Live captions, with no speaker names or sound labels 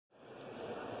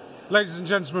Ladies and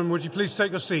gentlemen, would you please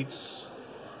take your seats?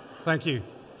 Thank you.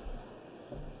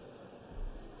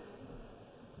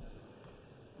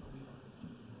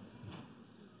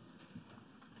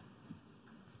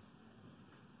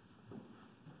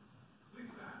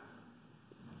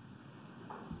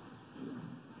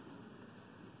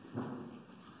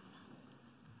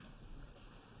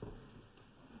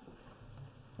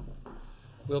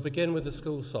 We'll begin with the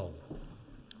school song.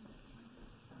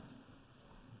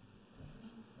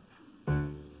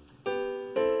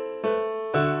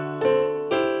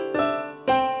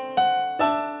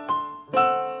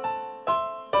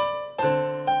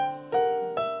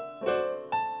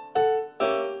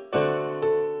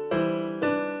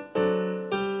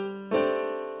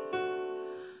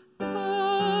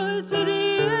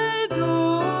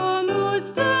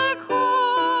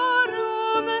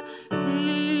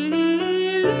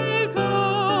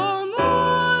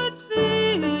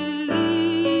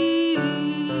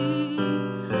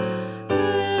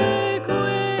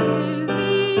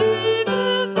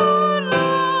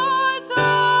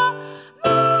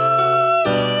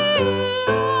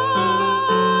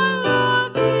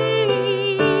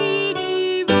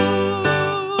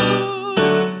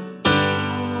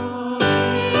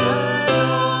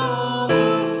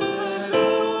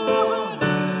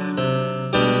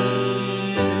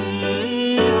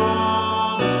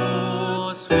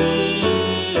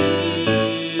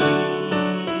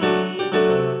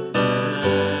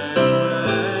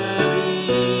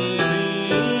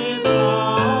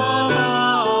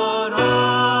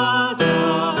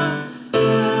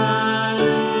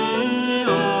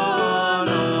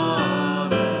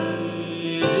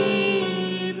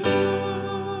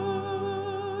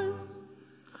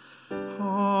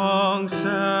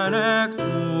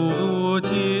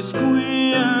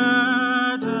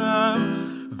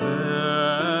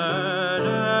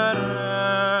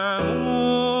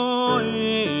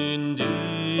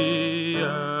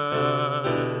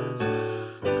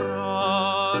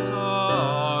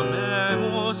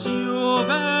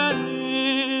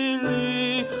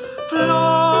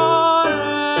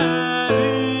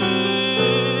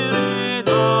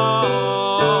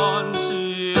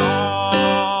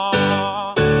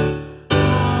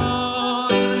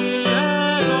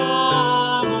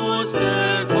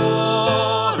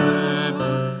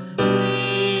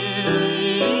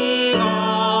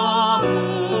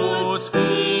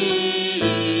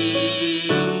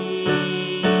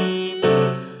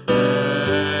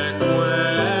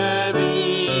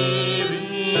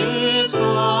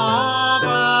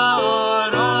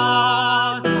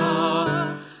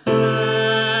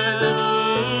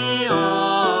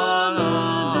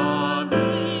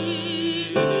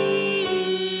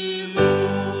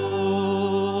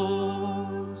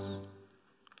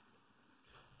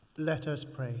 Let us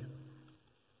pray.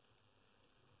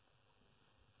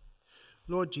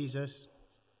 Lord Jesus,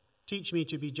 teach me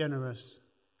to be generous.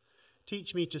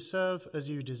 Teach me to serve as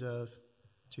you deserve,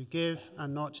 to give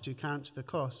and not to count the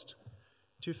cost,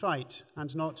 to fight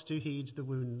and not to heed the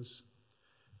wounds,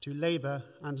 to labor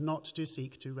and not to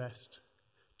seek to rest,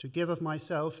 to give of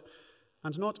myself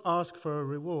and not ask for a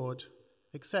reward,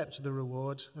 except the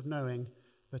reward of knowing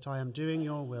that I am doing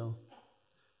your will.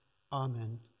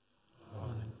 Amen.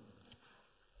 Amen.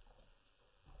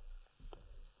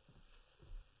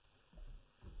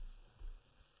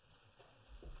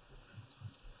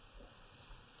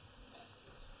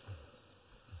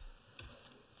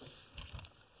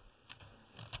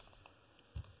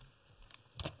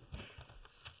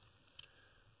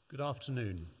 Good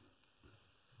afternoon.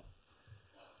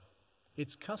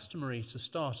 It's customary to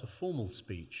start a formal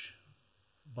speech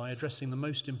by addressing the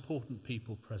most important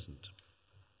people present.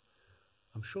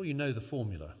 I'm sure you know the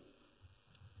formula.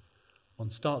 One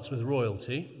starts with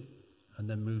royalty and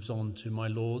then moves on to my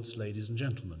lords, ladies and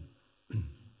gentlemen.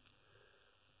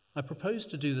 I propose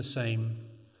to do the same,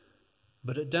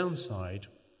 but at Downside,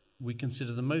 we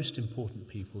consider the most important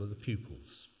people are the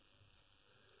pupils.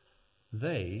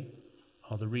 They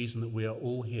are the reason that we are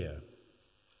all here.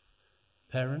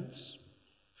 Parents,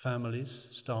 families,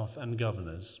 staff and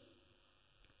governors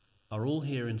are all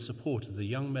here in support of the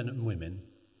young men and women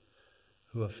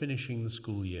who are finishing the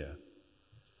school year,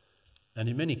 and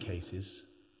in many cases,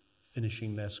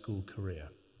 finishing their school career.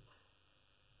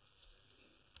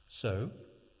 So,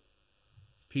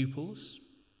 pupils,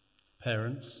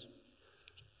 parents,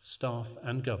 staff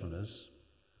and governors,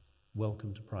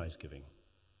 welcome to Prizegiving.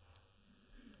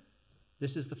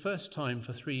 This is the first time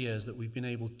for 3 years that we've been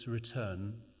able to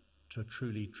return to a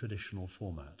truly traditional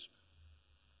format.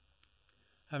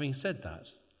 Having said that,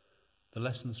 the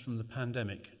lessons from the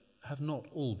pandemic have not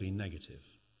all been negative.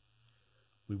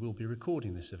 we will be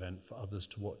recording this event for others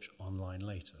to watch online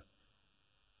later.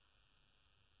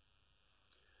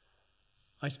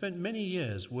 I spent many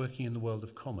years working in the world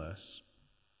of commerce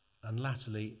and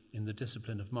latterly in the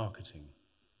discipline of marketing.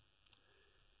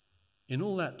 In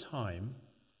all that time,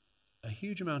 a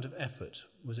huge amount of effort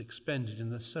was expended in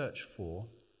the search for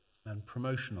and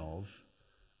promotion of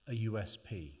a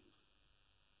USP.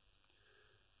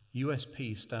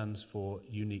 USP stands for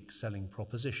Unique Selling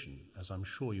Proposition, as I'm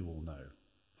sure you all know.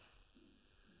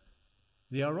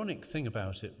 The ironic thing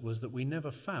about it was that we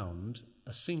never found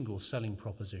a single selling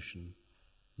proposition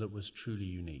that was truly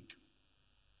unique.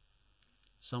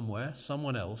 Somewhere,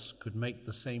 someone else could make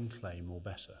the same claim or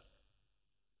better.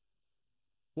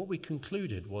 What we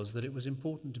concluded was that it was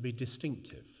important to be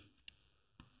distinctive,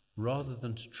 rather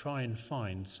than to try and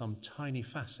find some tiny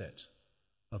facet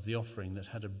of the offering that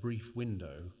had a brief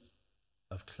window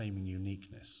of claiming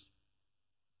uniqueness.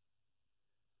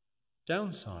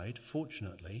 Downside,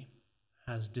 fortunately,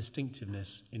 has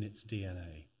distinctiveness in its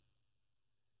DNA.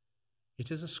 It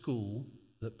is a school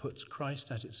that puts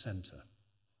Christ at its centre.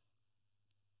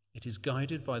 It is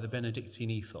guided by the Benedictine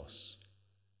ethos,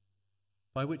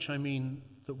 by which I mean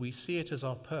that we see it as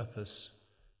our purpose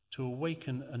to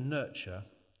awaken and nurture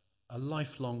a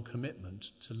lifelong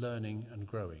commitment to learning and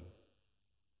growing.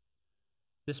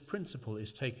 This principle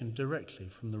is taken directly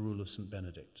from the rule of St.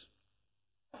 Benedict.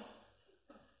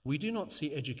 We do not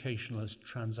see education as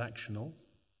transactional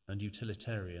and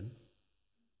utilitarian.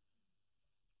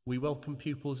 We welcome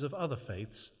pupils of other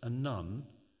faiths and none,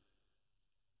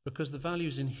 because the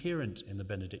values inherent in the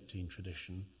Benedictine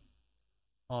tradition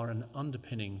are an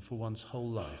underpinning for one's whole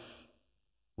life,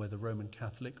 whether Roman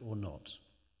Catholic or not.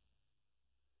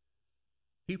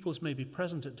 Pupils may be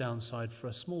present at Downside for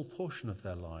a small portion of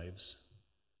their lives,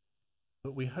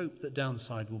 but we hope that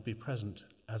Downside will be present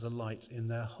as a light in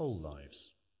their whole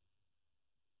lives.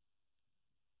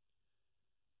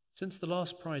 Since the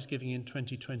last prize giving in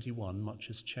 2021, much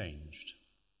has changed.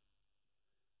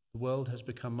 The world has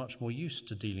become much more used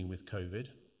to dealing with COVID,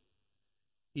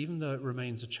 even though it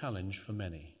remains a challenge for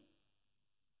many.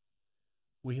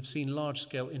 We have seen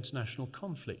large-scale international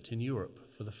conflict in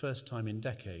Europe for the first time in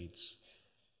decades,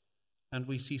 and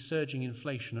we see surging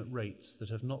inflation at rates that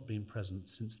have not been present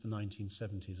since the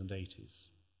 1970s and 80s.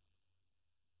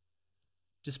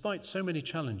 Despite so many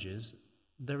challenges,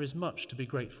 there is much to be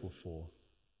grateful for.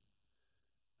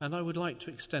 And I would like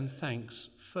to extend thanks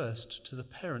first to the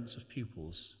parents of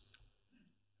pupils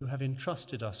who have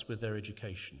entrusted us with their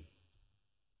education.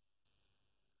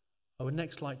 I would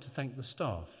next like to thank the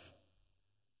staff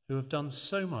who have done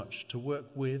so much to work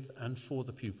with and for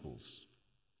the pupils,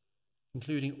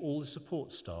 including all the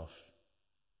support staff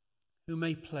who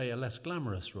may play a less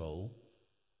glamorous role,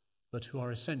 but who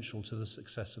are essential to the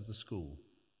success of the school.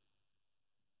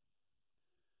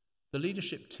 The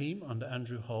leadership team under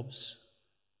Andrew Hobbs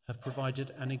have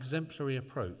provided an exemplary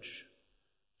approach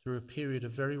through a period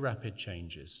of very rapid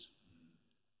changes,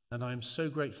 and I am so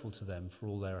grateful to them for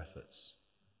all their efforts.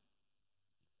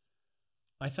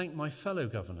 I thank my fellow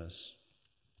governors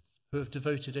who have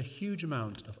devoted a huge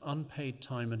amount of unpaid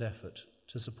time and effort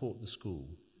to support the school.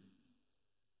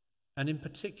 And in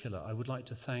particular, I would like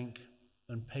to thank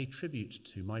and pay tribute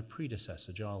to my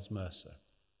predecessor, Giles Mercer,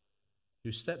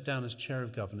 who stepped down as Chair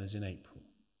of Governors in April.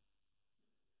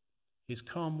 His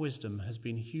calm wisdom has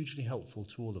been hugely helpful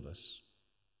to all of us,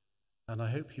 and I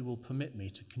hope he will permit me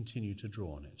to continue to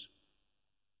draw on it.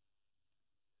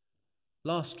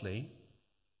 Lastly,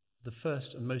 the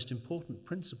first and most important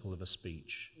principle of a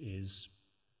speech is,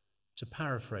 to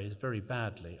paraphrase very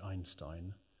badly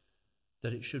Einstein,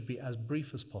 that it should be as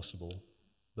brief as possible,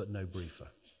 but no briefer.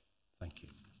 Thank you.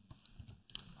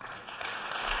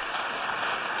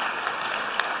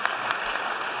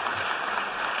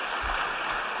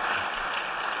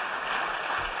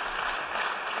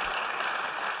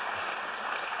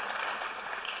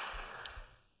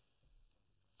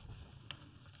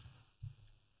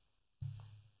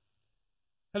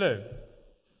 Hello.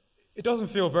 It doesn't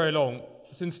feel very long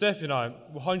since Steffi and I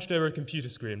were hunched over a computer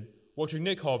screen watching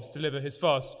Nick Hobbs deliver his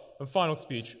first and final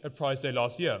speech at Prize Day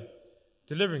last year,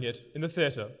 delivering it in the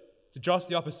theatre to just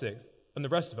the upper sixth, and the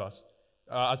rest of us,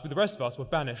 as with the rest of us, were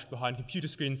banished behind computer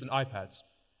screens and iPads.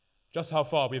 Just how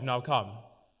far we have now come.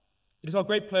 It is our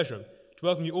great pleasure to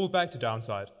welcome you all back to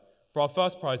Downside for our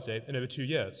first Prize Day in over 2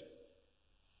 years.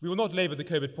 We will not labour the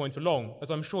COVID point for long, as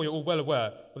I'm sure you're all well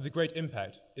aware of the great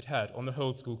impact it had on the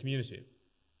whole school community.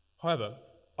 However,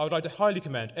 I would like to highly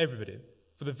commend everybody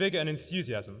for the vigour and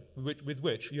enthusiasm with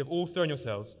which you have all thrown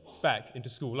yourselves back into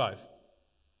school life.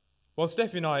 While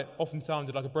Steffi and I often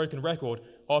sounded like a broken record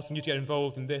asking you to get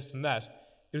involved in this and that,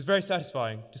 it was very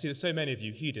satisfying to see that so many of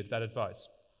you heeded that advice.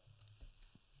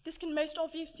 This can most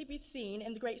obviously be seen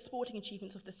in the great sporting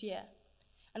achievements of this year.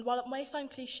 And while it may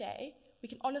sound cliché, we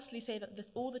can honestly say that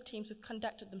all the teams have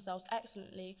conducted themselves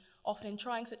excellently, often in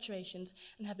trying situations,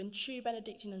 and have been true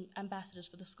Benedictine ambassadors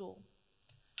for the school.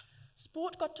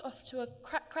 Sport got off to a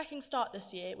cracking start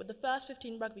this year, with the first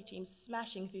 15 rugby teams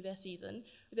smashing through their season,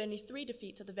 with only 3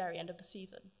 defeats at the very end of the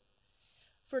season.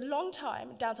 For a long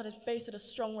time, Downside has boasted a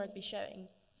strong rugby showing,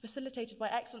 facilitated by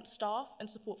excellent staff and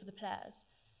support for the players.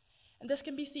 And this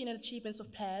can be seen in achievements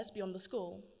of players beyond the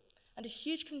school. And a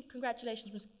huge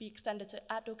congratulations must be extended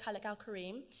to Abdul Khalik Al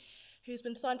Kareem, who's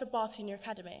been signed for Bath Senior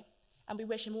Academy, and we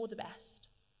wish him all the best.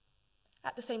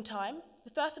 At the same time,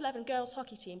 the first 11 girls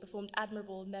hockey team performed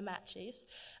admirable in their matches,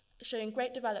 showing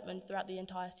great development throughout the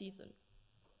entire season.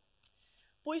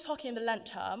 Boys hockey in the Lent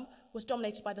term was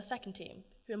dominated by the second team,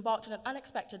 who embarked on an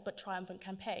unexpected but triumphant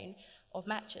campaign of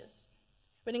matches,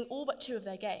 winning all but 2 of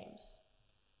their games.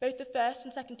 Both the first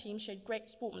and second teams showed great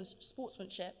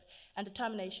sportsmanship and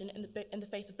determination in the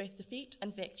face of both defeat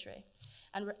and victory,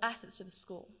 and were assets to the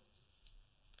school.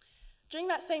 During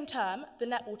that same term, the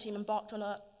netball team embarked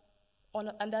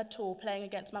on their tour playing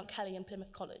against Mount Kelly and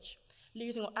Plymouth College,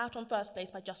 losing out on first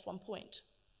place by just 1 point.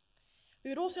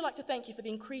 We would also like to thank you for the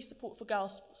increased support for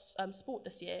girls' sport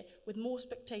this year, with more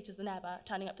spectators than ever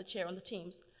turning up to cheer on the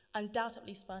teams,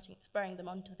 undoubtedly spurring them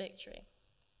on to victory.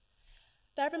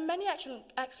 There have been many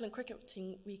excellent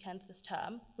cricketing weekends this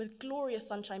term, with glorious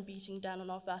sunshine beating down on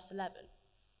our first 11.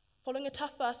 Following a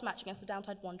tough first match against the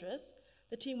Downside Wanderers,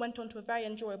 the team went on to a very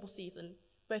enjoyable season,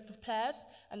 both for players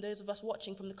and those of us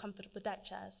watching from the comfort of the deck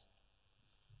chairs.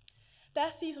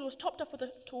 Their season was topped off with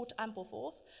a tour to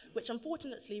Ampleforth, which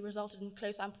unfortunately resulted in a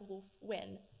close Ampleforth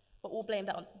win, but we'll blame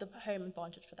that on the home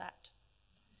advantage for that.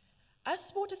 As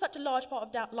sport is such a large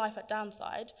part of life at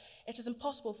Downside, it is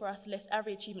impossible for us to list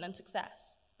every achievement and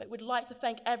success, but we'd like to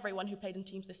thank everyone who played in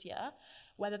teams this year,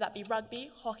 whether that be rugby,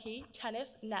 hockey,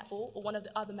 tennis, netball, or one of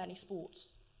the other many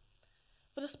sports,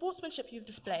 for the sportsmanship you've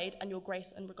displayed and your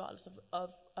grace and regardless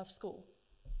of school.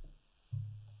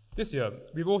 This year,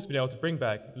 we've also been able to bring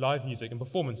back live music and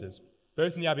performances,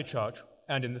 both in the Abbey Church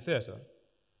and in the theatre.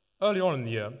 Early on in the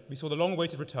year, we saw the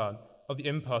long-awaited return of the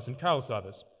in-person carol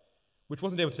service, which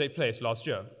wasn't able to take place last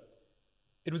year.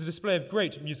 It was a display of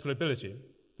great musical ability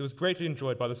that was greatly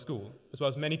enjoyed by the school, as well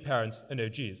as many parents and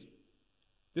OGs.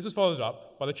 This was followed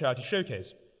up by the charity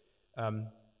showcase,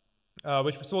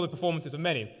 which saw the performances of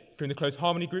many, including the Close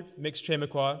Harmony Group, Mixed Chamber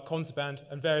Choir, Concert Band,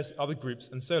 and various other groups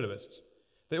and soloists.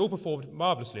 They all performed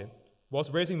marvellously,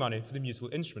 whilst raising money for the Musical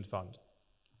Instrument Fund.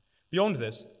 Beyond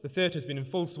this, the theatre has been in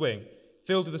full swing,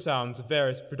 filled with the sounds of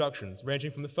various productions,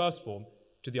 ranging from the first form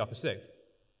to the upper sixth.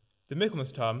 The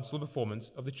Michaelmas term saw the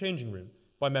performance of The Changing Room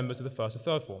by members of the first and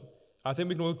third form. I think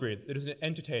we can all agree that it was an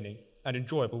entertaining and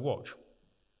enjoyable watch.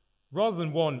 Rather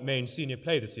than one main senior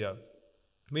play this year,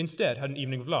 we instead had an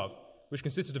Evening of Love, which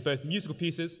consisted of both musical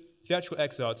pieces, theatrical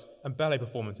excerpts, and ballet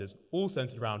performances, all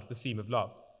centred around the theme of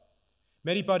love.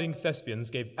 Many budding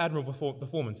thespians gave admirable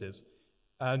performances,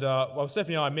 and while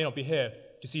Stephanie and I may not be here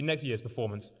to see next year's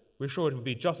performance, we're sure it will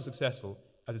be just as successful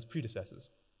as its predecessors.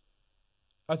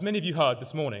 As many of you heard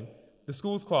this morning, the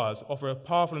school's choirs offer a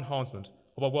powerful enhancement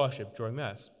of our worship during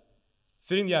Mass,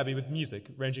 filling the Abbey with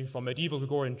music ranging from medieval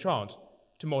Gregorian chant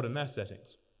to modern Mass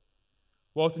settings.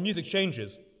 Whilst the music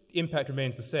changes, the impact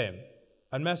remains the same,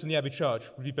 and Mass in the Abbey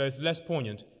Church would be both less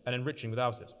poignant and enriching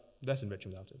without it. Less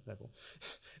enriching without it, therefore.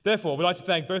 Therefore, we'd like to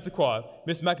thank both the choir,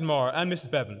 Miss McNamara and Mrs.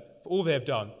 Bevan, for all they have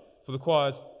done for the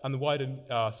choirs and the wider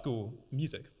school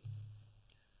music.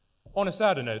 On a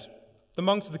sadder note, the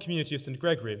monks of the community of St.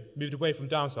 Gregory moved away from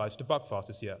Downside to Buckfast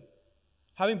this year.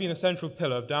 Having been a central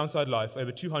pillar of Downside life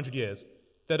over 200 years,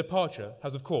 their departure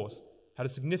has, of course, had a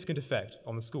significant effect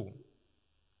on the school.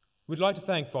 We'd like to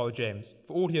thank Father James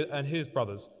and his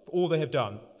brothers for all they have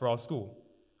done for our school,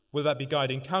 whether that be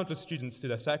guiding countless students through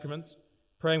their sacraments,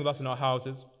 praying with us in our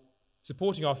houses,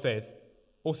 supporting our faith,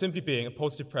 or simply being a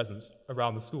positive presence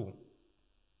around the school.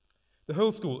 The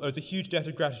whole school owes a huge debt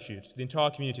of gratitude to the entire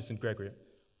community of St. Gregory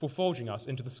for forging us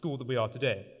into the school that we are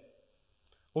today.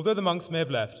 Although the monks may have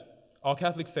left, our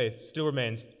Catholic faith still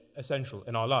remains essential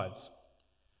in our lives.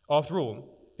 After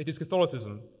all, it is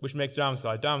Catholicism which makes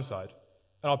Downside Downside,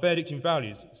 and our Benedictine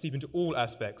values seep into all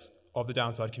aspects of the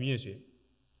Downside community.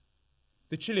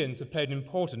 The Chileans have played an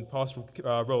important pastoral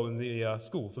role in the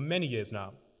school for many years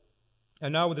now,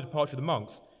 and now with the departure of the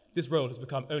monks, this role has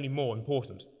become only more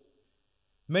important.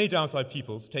 Many Downside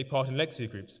pupils take part in lecture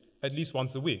groups at least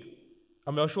once a week,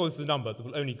 and we are sure this is a number that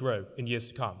will only grow in years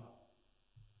to come.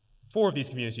 4 of these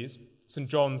communities, St.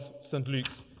 John's, St.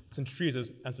 Luke's, St.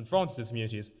 Teresa's, and St. Francis's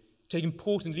communities, take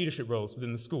important leadership roles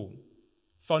within the school,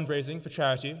 fundraising for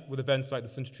charity with events like the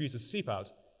St. Teresa's Sleep Out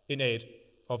in aid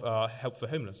of Help for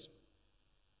Homeless,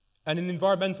 and in the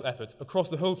environmental efforts across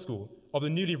the whole school of the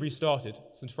newly restarted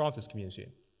St. Francis community.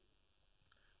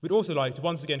 We'd also like to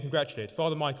once again congratulate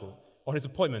Father Michael on his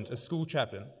appointment as school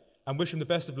chaplain and wish him the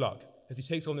best of luck as he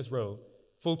takes on this role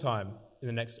full-time in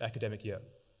the next academic year.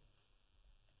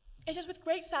 It is with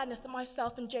great sadness that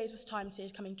myself and Joseph's time here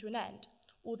is coming to an end,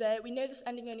 although we know this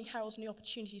ending only heralds new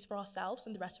opportunities for ourselves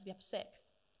and the rest of the upper sixth.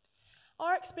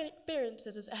 Our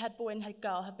experiences as a head boy and head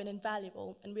girl have been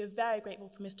invaluable, and we are very grateful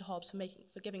for Mr. Hobbs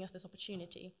for giving us this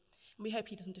opportunity, and we hope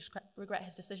he doesn't regret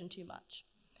his decision too much.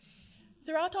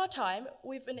 Throughout our time,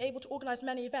 we've been able to organise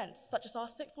many events, such as our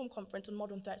sixth form conference on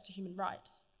modern threats to human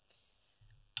rights,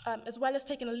 as well as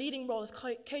taking a leading role as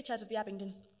co-chairs of the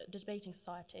Abingdon Debating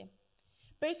Society,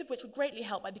 both of which were greatly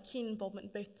helped by the keen involvement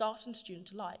of both staff and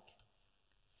students alike.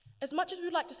 As much as we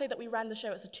would like to say that we ran the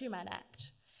show as a two-man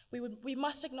act, we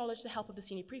must acknowledge the help of the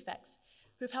senior prefects,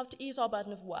 who have helped to ease our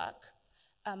burden of work.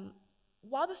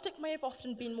 While the stick may have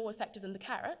often been more effective than the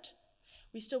carrot,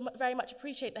 we still very much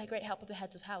appreciate the great help of the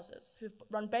heads of houses, who have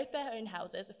run both their own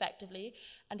houses effectively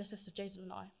and assisted Jason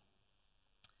and I.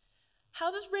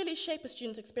 Houses really shape a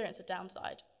student's experience at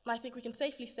Downside, and I think we can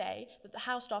safely say that the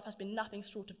house staff has been nothing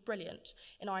short of brilliant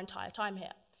in our entire time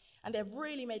here, and they have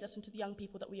really made us into the young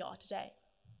people that we are today.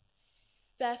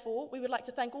 Therefore, we would like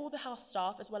to thank all the house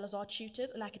staff as well as our tutors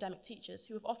and academic teachers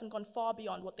who have often gone far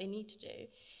beyond what they need to do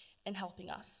in helping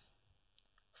us.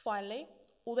 Finally,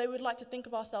 although we would like to think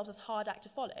of ourselves as hard act to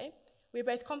follow, we are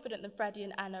both confident that Freddie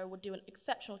and Anna will do an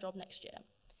exceptional job next year,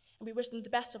 and we wish them the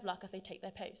best of luck as they take their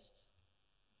posts.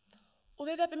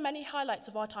 Although there have been many highlights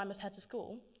of our time as heads of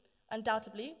school,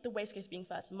 undoubtedly the waistcoats being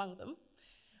first among them,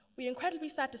 we are incredibly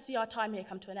sad to see our time here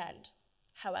come to an end.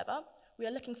 However, we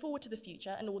are looking forward to the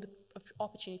future and all the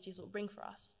opportunities it will bring for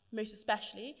us, most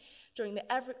especially during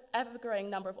the ever-growing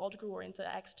number of older Gregorians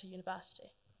at Exeter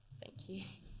University. Thank you.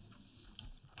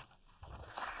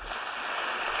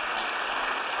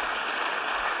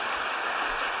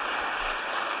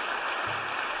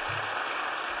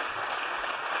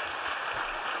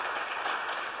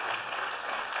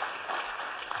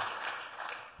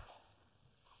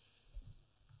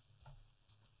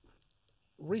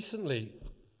 Recently,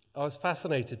 I was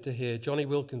fascinated to hear Johnny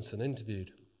Wilkinson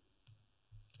interviewed.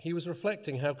 He was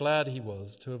reflecting how glad he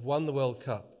was to have won the World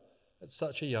Cup at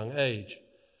such a young age,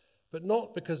 but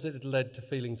not because it had led to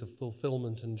feelings of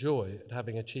fulfillment and joy at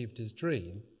having achieved his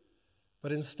dream,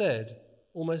 but instead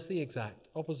almost the exact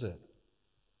opposite.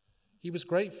 He was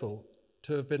grateful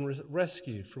to have been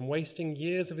rescued from wasting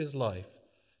years of his life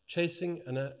chasing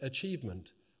an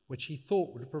achievement which he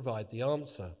thought would provide the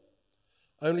answer,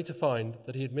 only to find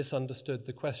that he had misunderstood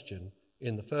the question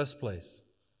in the first place.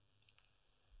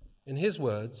 In his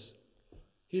words,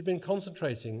 he had been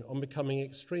concentrating on becoming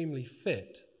extremely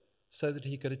fit so that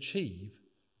he could achieve,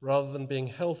 rather than being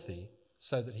healthy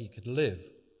so that he could live.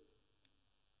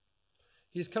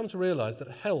 He has come to realize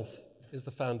that health is the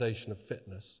foundation of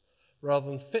fitness, rather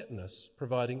than fitness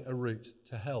providing a route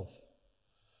to health.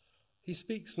 He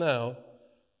speaks now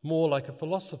more like a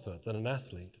philosopher than an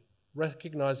athlete,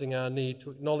 recognizing our need to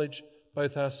acknowledge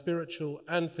both our spiritual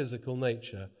and physical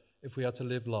nature if we are to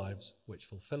live lives which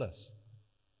fulfill us.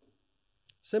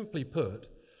 Simply put,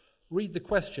 read the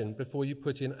question before you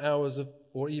put in hours of,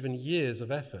 or even years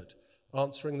of effort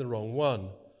answering the wrong one,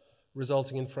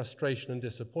 resulting in frustration and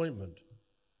disappointment.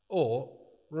 Or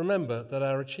remember that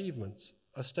our achievements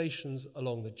are stations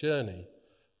along the journey,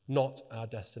 not our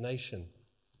destination.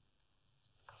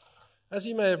 As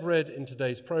you may have read in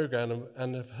today's programme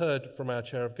and have heard from our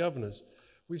Chair of Governors,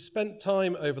 we've spent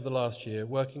time over the last year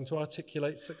working to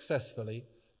articulate successfully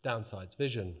Downside's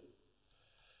vision.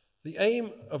 The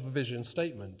aim of a vision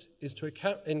statement is to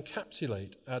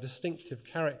encapsulate our distinctive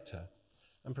character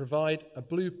and provide a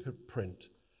blueprint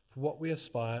for what we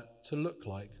aspire to look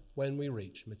like when we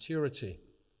reach maturity.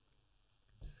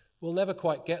 We'll never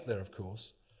quite get there, of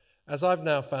course. As I've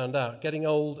now found out, getting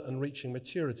old and reaching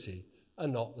maturity are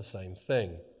not the same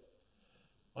thing.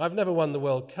 I've never won the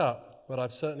World Cup, but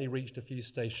I've certainly reached a few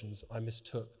stations I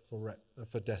mistook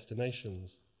for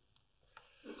destinations.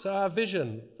 So our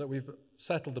vision that we've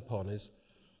settled upon is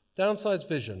Downside's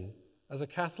vision as a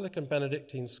Catholic and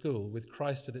Benedictine school with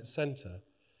Christ at its centre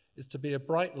is to be a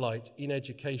bright light in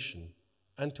education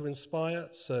and to inspire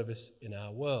service in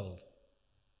our world.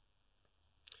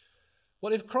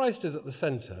 Well, if Christ is at the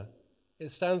centre, it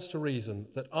stands to reason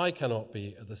that I cannot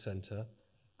be at the centre,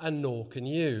 and nor can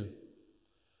you.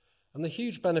 And the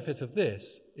huge benefit of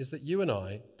this is that you and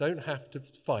I don't have to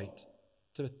fight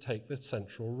to take the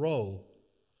central role.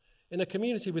 In a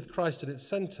community with Christ at its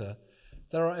centre,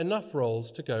 there are enough roles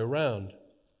to go round.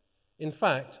 In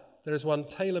fact, there is one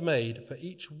tailor-made for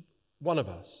each one of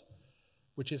us,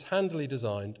 which is handily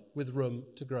designed with room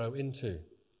to grow into.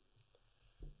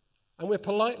 And we're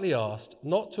politely asked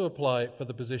not to apply for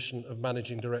the position of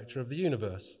Managing Director of the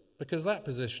Universe, because that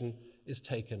position is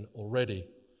taken already.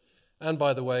 And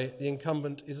by the way, the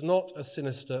incumbent is not a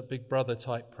sinister Big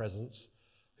Brother-type presence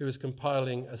who is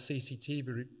compiling a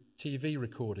CCTV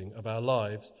recording of our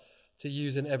lives to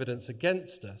use in evidence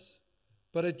against us,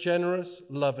 but a generous,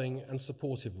 loving, and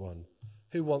supportive one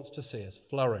who wants to see us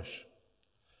flourish.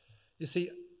 You see,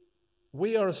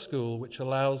 we are a school which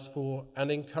allows for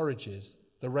and encourages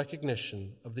the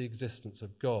recognition of the existence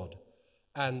of God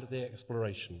and the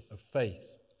exploration of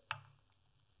faith.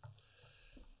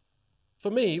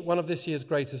 For me, one of this year's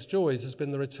greatest joys has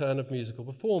been the return of musical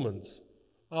performance.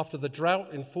 After the drought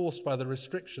enforced by the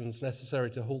restrictions necessary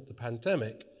to halt the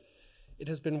pandemic, it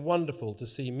has been wonderful to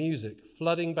see music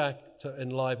flooding back to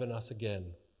enliven us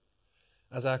again.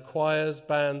 As our choirs,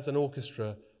 bands, and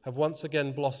orchestra have once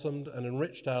again blossomed and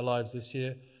enriched our lives this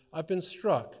year, I've been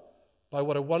struck by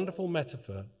what a wonderful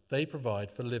metaphor they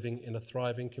provide for living in a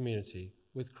thriving community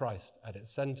with Christ at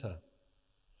its centre.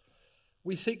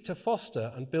 We seek to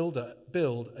foster and build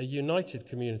a united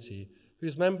community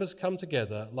whose members come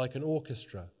together like an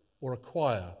orchestra or a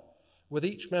choir, with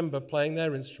each member playing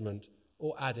their instrument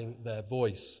or adding their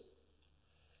voice.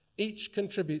 Each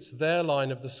contributes their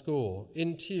line of the score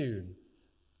in tune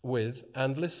with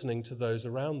and listening to those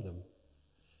around them.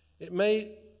 It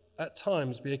may at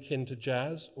times be akin to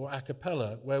jazz or a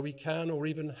cappella, where we can or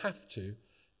even have to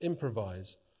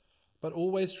improvise, but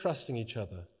always trusting each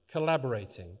other,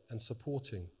 collaborating and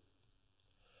supporting.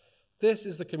 This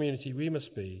is the community we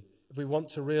must be if we want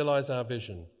to realize our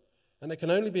vision, and it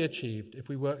can only be achieved if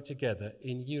we work together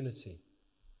in unity,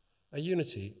 a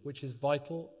unity which is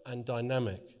vital and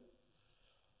dynamic.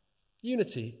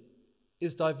 Unity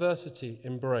is diversity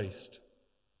embraced,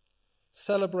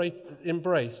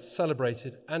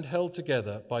 celebrated, and held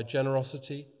together by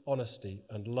generosity, honesty,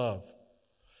 and love.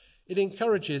 It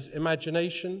encourages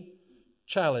imagination,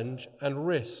 challenge, and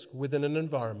risk within an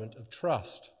environment of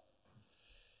trust.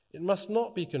 It must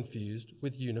not be confused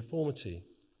with uniformity,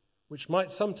 which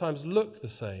might sometimes look the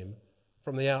same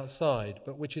from the outside,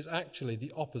 but which is actually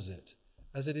the opposite,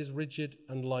 as it is rigid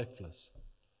and lifeless,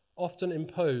 often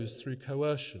imposed through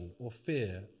coercion or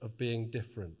fear of being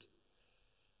different.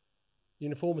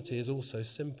 Uniformity is also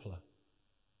simpler.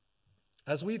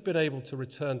 As we've been able to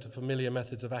return to familiar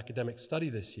methods of academic study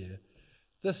this year,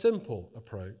 the simple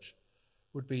approach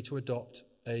would be to adopt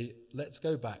a let's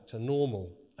go back to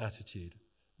normal attitude,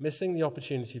 missing the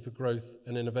opportunity for growth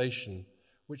and innovation,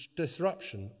 which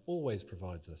disruption always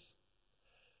provides us.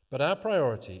 But our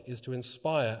priority is to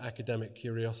inspire academic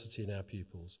curiosity in our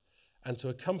pupils and to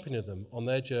accompany them on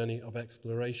their journey of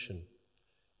exploration,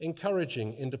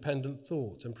 encouraging independent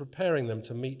thought and preparing them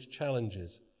to meet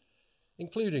challenges,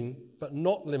 including but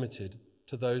not limited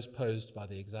to those posed by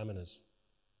the examiners.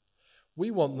 We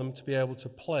want them to be able to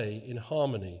play in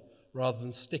harmony rather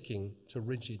than sticking to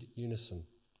rigid unison.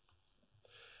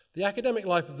 The academic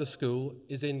life of the school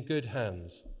is in good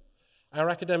hands. Our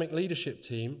academic leadership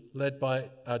team, led by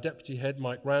our Deputy Head,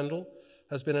 Mike Randall,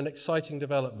 has been an exciting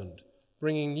development,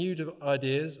 bringing new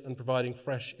ideas and providing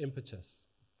fresh impetus.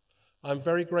 I'm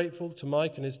very grateful to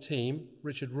Mike and his team,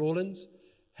 Richard Rawlins,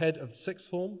 Head of the Sixth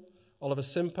Form, Oliver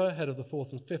Simper, Head of the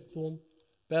Fourth and Fifth Form,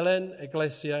 Belen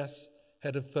Iglesias,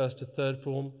 Head of First to Third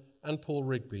Form, and Paul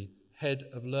Rigby, Head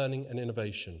of Learning and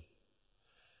Innovation.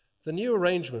 The new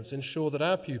arrangements ensure that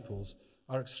our pupils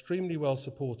are extremely well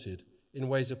supported in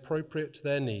ways appropriate to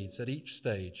their needs at each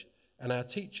stage, and our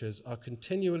teachers are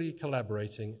continually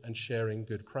collaborating and sharing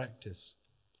good practice.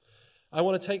 I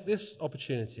want to take this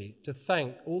opportunity to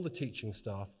thank all the teaching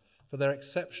staff for their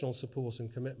exceptional support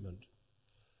and commitment.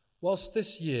 Whilst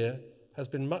this year has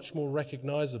been much more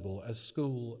recognisable as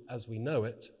school as we know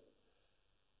it,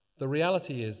 the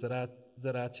reality is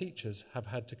that our teachers have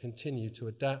had to continue to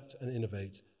adapt and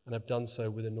innovate and have done so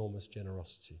with enormous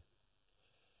generosity.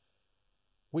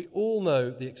 We all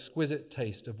know the exquisite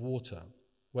taste of water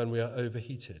when we are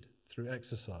overheated through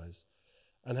exercise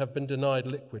and have been denied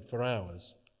liquid for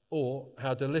hours, or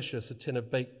how delicious a tin of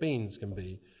baked beans can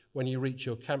be when you reach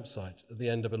your campsite at the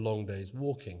end of a long day's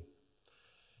walking.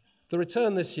 The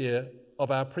return this year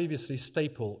of our previously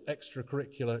staple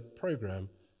extracurricular programme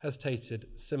has tasted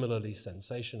similarly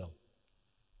sensational.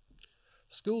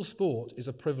 School sport is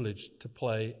a privilege to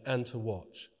play and to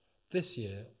watch, this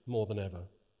year more than ever.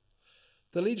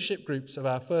 The leadership groups of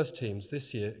our first teams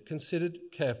this year considered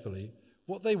carefully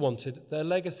what they wanted their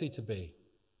legacy to be.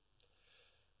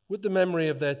 Would the memory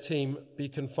of their team be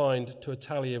confined to a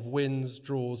tally of wins,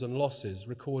 draws and losses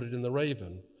recorded in the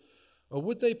Raven? Or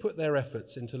would they put their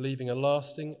efforts into leaving a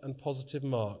lasting and positive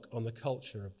mark on the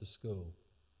culture of the school?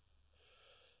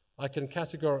 I can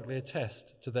categorically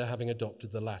attest to their having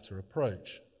adopted the latter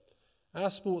approach. Our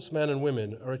sportsmen and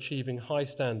women are achieving high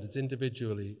standards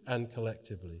individually and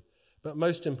collectively, but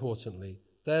most importantly,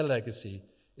 their legacy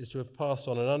is to have passed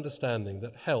on an understanding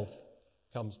that health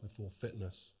comes before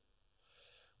fitness.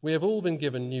 We have all been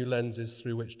given new lenses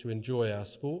through which to enjoy our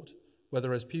sport,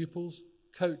 whether as pupils,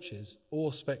 coaches,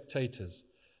 or spectators,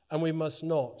 and we must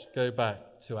not go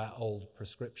back to our old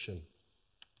prescription.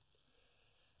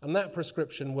 And that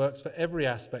prescription works for every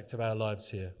aspect of our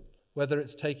lives here, whether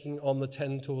it's taking on the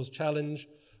 10 Tours Challenge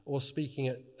or speaking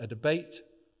at a debate,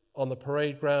 on the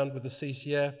parade ground with the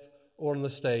CCF, or on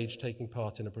the stage taking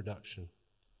part in a production.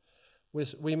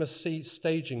 We must see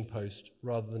staging post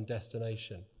rather than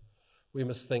destination. We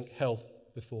must think health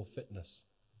before fitness.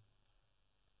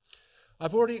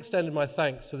 I've already extended my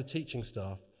thanks to the teaching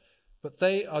staff, but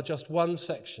they are just one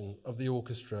section of the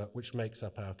orchestra which makes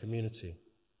up our community.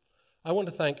 I want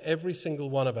to thank every single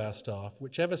one of our staff,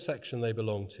 whichever section they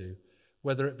belong to,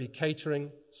 whether it be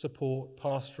catering, support,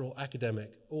 pastoral,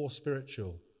 academic, or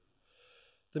spiritual.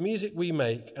 The music we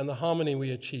make and the harmony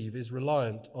we achieve is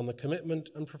reliant on the commitment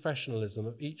and professionalism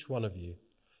of each one of you,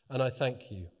 and I thank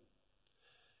you.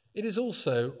 It is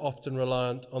also often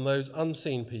reliant on those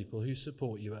unseen people who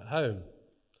support you at home.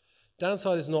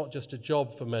 Downside is not just a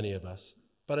job for many of us,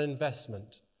 but an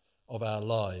investment of our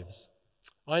lives.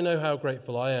 I know how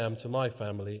grateful I am to my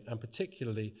family, and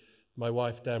particularly my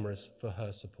wife Damaris, for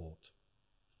her support.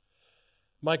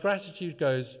 My gratitude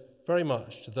goes very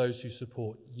much to those who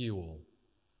support you all.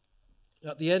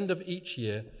 At the end of each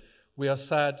year, we are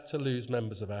sad to lose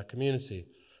members of our community,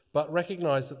 but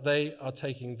recognise that they are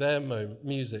taking their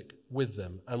music with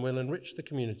them and will enrich the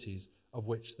communities of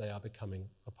which they are becoming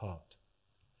a part.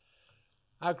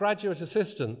 Our graduate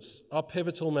assistants are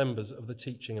pivotal members of the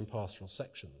teaching and pastoral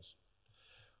sections.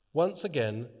 Once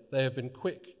again, they have been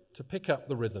quick to pick up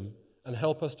the rhythm and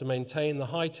help us to maintain the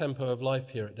high tempo of life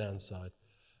here at Downside.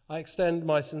 I extend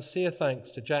my sincere thanks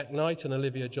to Jack Knight and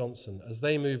Olivia Johnson as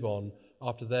they move on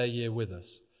after their year with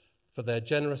us, for their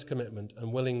generous commitment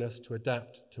and willingness to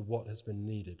adapt to what has been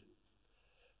needed.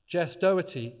 Jess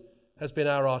Doherty has been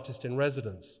our artist in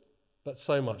residence, but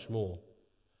so much more.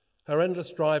 Her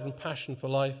endless drive and passion for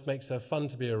life makes her fun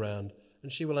to be around,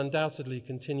 and she will undoubtedly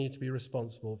continue to be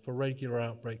responsible for regular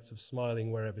outbreaks of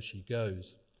smiling wherever she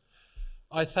goes.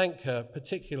 I thank her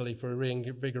particularly for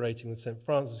reinvigorating the St.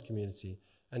 Francis community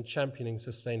and championing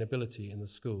sustainability in the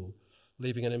school,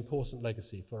 leaving an important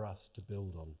legacy for us to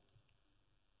build on.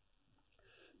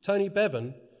 Tony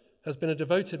Bevan has been a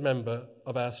devoted member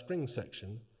of our string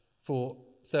section for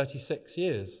 36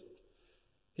 years.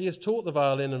 He has taught the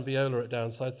violin and viola at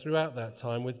Downside throughout that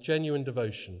time with genuine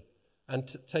devotion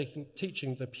and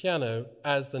teaching the piano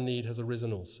as the need has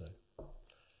arisen also.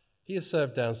 He has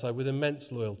served Downside with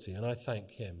immense loyalty, and I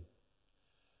thank him.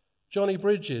 Johnny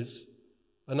Bridges,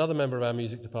 another member of our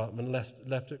music department,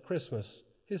 left at Christmas.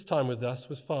 His time with us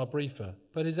was far briefer,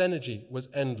 but his energy was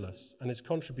endless and his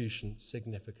contribution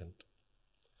significant.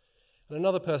 And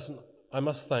another person I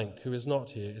must thank who is not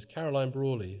here is Caroline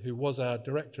Brawley, who was our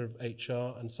Director of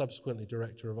HR and subsequently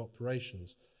Director of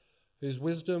Operations, whose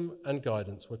wisdom and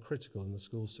guidance were critical in the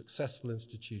school's successful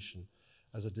institution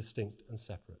as a distinct and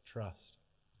separate trust.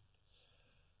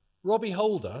 Robbie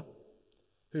Holder,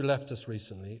 who left us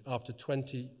recently after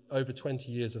over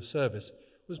 20 years of service,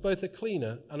 was both a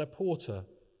cleaner and a porter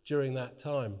during that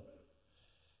time.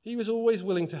 He was always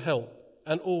willing to help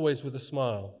and always with a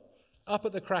smile. Up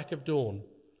at the crack of dawn,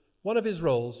 one of his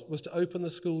roles was to open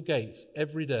the school gates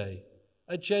every day,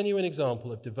 a genuine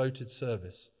example of devoted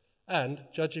service, and,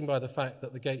 judging by the fact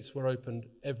that the gates were opened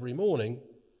every morning,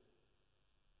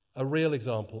 a real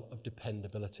example of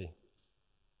dependability.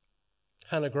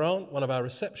 Hannah Grant, one of our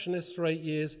receptionists for 8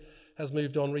 years, has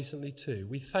moved on recently too.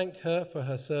 We thank her for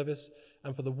her service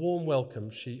and for the warm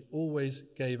welcome she always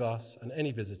gave us and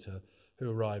any visitor who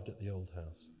arrived at the old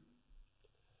house.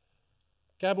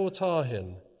 Gabor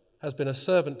Tahin has been a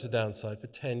servant to Downside for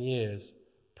 10 years,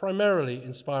 primarily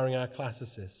inspiring our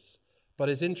classicists, but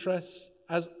his interests,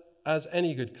 as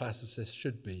any good classicist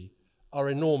should be, are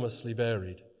enormously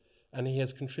varied, and he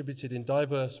has contributed in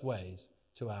diverse ways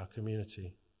to our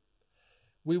community.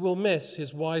 We will miss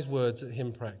his wise words at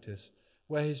hymn practice,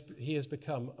 where he has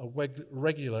become a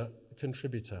regular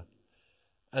contributor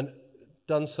and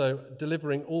done so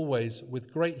delivering always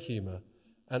with great humour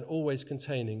and always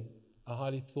containing a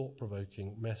highly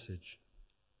thought-provoking message.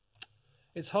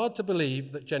 It's hard to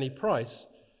believe that Jenny Price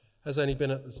has only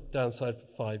been at the Downside for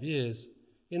 5 years.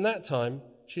 In that time,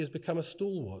 she has become a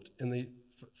stalwart in the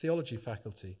theology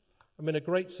faculty and been a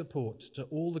great support to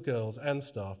all the girls and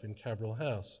staff in Caveril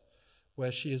House,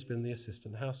 where she has been the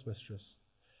assistant housemistress.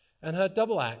 And her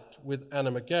double act with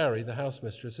Anna McGarry, the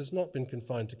housemistress, has not been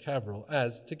confined to Caveril,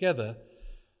 as, together,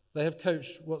 they have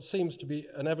coached what seems to be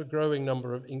an ever-growing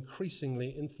number of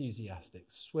increasingly enthusiastic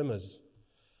swimmers.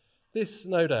 This,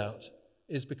 no doubt,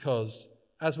 is because,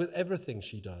 as with everything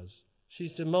she does,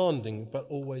 she's demanding but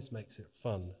always makes it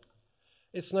fun.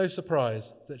 It's no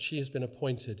surprise that she has been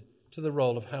appointed to the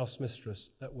role of housemistress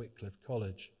at Wycliffe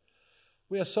College.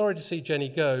 We are sorry to see Jenny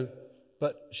go,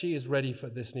 but she is ready for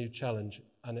this new challenge,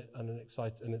 and it's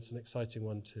an exciting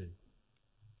one too.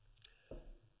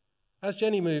 As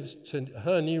Jenny moves to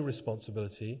her new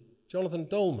responsibility, Jonathan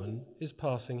Dolman is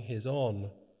passing his on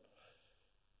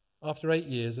after 8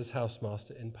 years as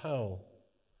housemaster in Powell.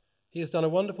 He has done a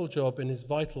wonderful job in this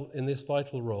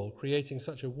vital role, creating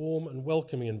such a warm and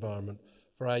welcoming environment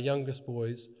for our youngest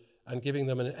boys and giving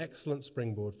them an excellent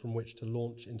springboard from which to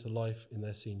launch into life in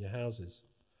their senior houses.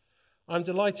 I'm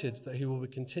delighted that he will be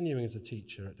continuing as a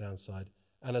teacher at Downside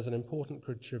and as an important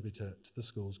contributor to the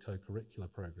school's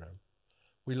co-curricular programme.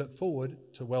 We look forward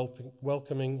to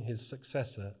welcoming his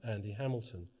successor, Andy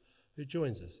Hamilton, who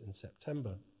joins us in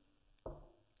September.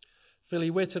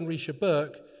 Philly Witt and Risha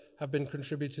Burke have been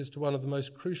contributors to one of the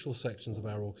most crucial sections of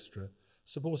our orchestra,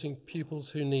 supporting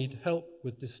pupils who need help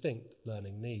with distinct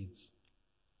learning needs.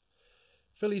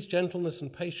 Philly's gentleness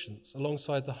and patience,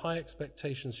 alongside the high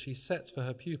expectations she sets for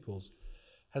her pupils,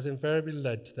 has invariably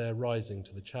led to their rising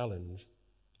to the challenge.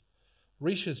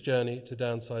 Risha's journey to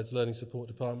Downside's Learning Support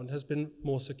Department has been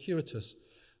more circuitous,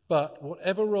 but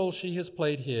whatever role she has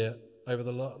played here over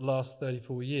the last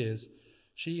 34 years,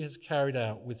 she has carried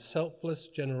out with selfless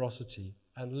generosity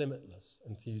and limitless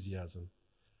enthusiasm.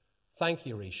 Thank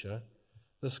you, Risha.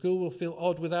 The school will feel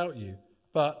odd without you,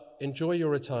 but enjoy your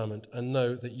retirement and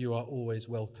know that you are always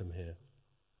welcome here.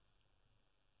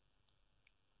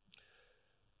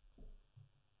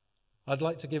 I'd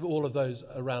like to give all of those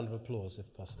a round of applause,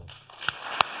 if possible.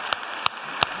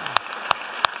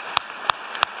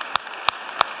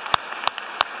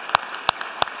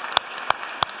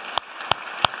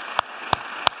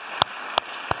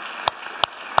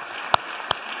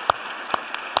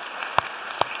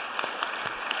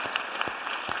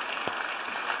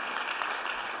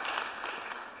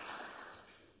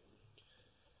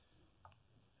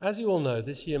 As you all know,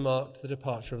 this year marked the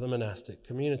departure of the monastic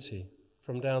community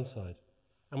from Downside,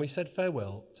 and we said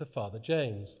farewell to Father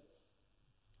James.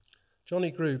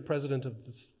 Johnny Grew, president of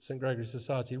the St. Gregory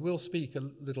Society, will speak a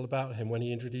little about him when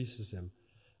he introduces him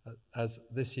as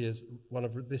one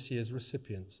of this year's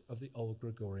recipients of the Old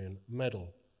Gregorian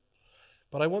Medal.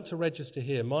 But I want to register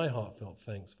here my heartfelt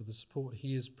thanks for the support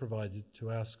he has provided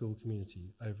to our school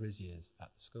community over his years at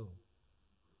the school.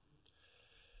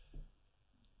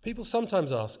 People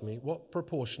sometimes ask me what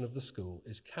proportion of the school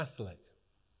is Catholic.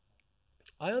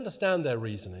 I understand their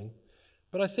reasoning,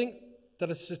 but I think that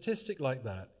a statistic like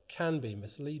that can be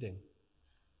misleading.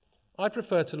 I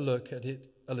prefer to look at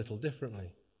it a little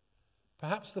differently.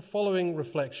 Perhaps the following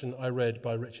reflection I read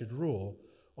by Richard Rohr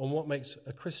on what makes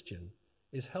a Christian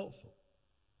is helpful.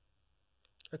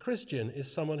 A Christian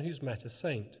is someone who's met a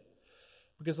saint,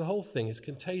 because the whole thing is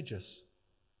contagious.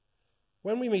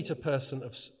 When we meet a person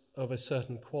of a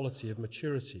certain quality of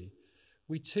maturity,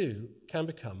 we too can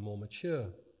become more mature.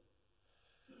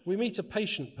 We meet a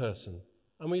patient person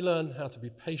and we learn how to be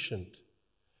patient.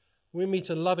 We meet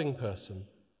a loving person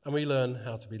and we learn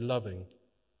how to be loving.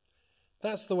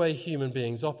 That's the way human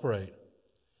beings operate.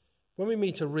 When we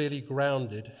meet a really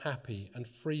grounded, happy, and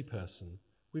free person,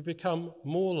 we become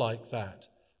more like that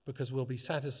because we'll be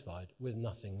satisfied with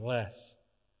nothing less.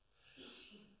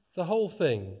 The whole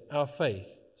thing, our faith,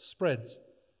 spreads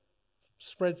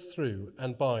through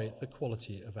and by the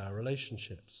quality of our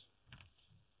relationships.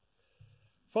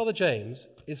 Father James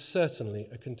is certainly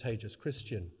a contagious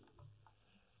Christian.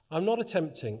 I'm not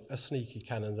attempting a sneaky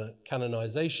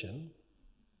canonization,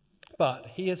 but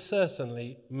he has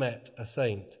certainly met a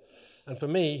saint. And for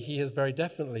me, he has very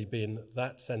definitely been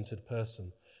that centered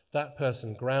person, that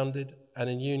person grounded and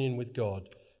in union with God,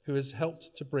 who has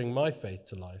helped to bring my faith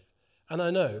to life. And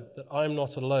I know that I'm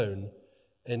not alone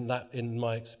in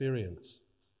my experience.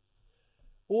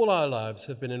 All our lives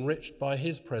have been enriched by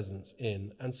his presence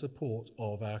in and support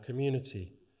of our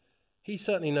community. He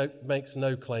certainly makes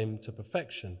no claim to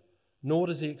perfection, nor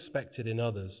does he expect it in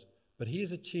others, but he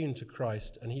is attuned to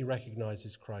Christ and he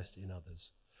recognizes Christ in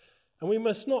others. And we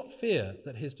must not fear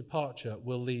that his departure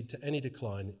will lead to any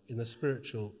decline in the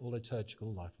spiritual or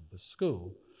liturgical life of the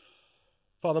school.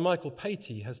 Father Michael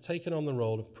Patey has taken on the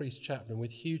role of priest chaplain with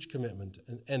huge commitment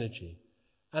and energy,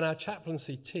 and our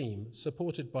chaplaincy team,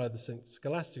 supported by the St.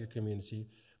 Scholastica community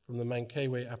from the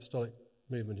Manquehue Apostolic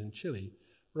Movement in Chile,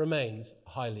 remains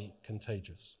highly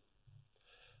contagious.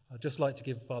 I'd just like to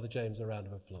give Father James a round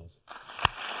of applause.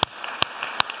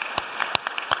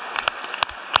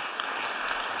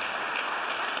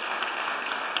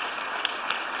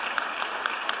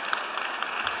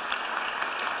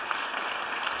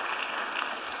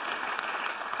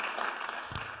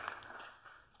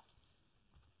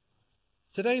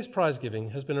 Today's prize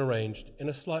giving has been arranged in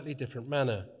a slightly different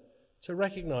manner to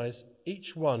recognise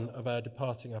each one of our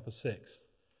departing Upper Sixth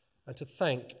and to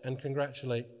thank and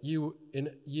congratulate you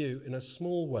in a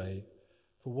small way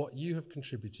for what you have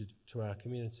contributed to our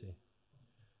community,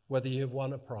 whether you have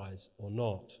won a prize or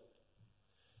not.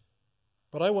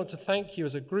 But I want to thank you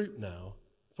as a group now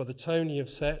for the tone you have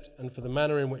set and for the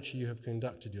manner in which you have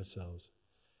conducted yourselves.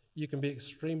 You can be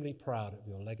extremely proud of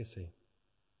your legacy.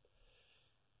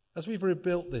 As we've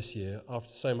rebuilt this year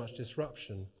after so much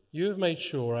disruption, you have made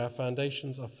sure our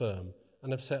foundations are firm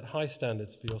and have set high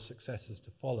standards for your successors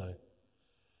to follow.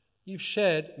 You've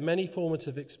shared many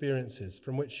formative experiences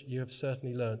from which you have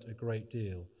certainly learnt a great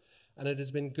deal, and it has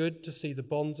been good to see the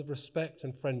bonds of respect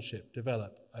and friendship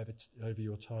develop over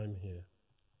your time here.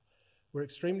 We're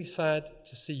extremely sad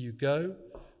to see you go,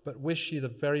 but wish you the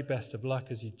very best of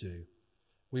luck as you do.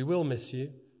 We will miss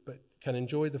you, but can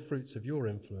enjoy the fruits of your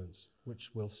influence,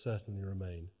 which will certainly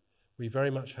remain. We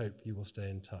very much hope you will stay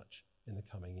in touch in the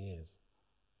coming years.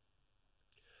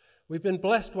 We've been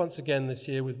blessed once again this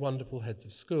year with wonderful heads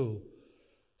of school.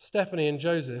 Stephanie and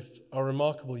Joseph are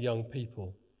remarkable young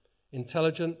people,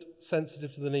 intelligent,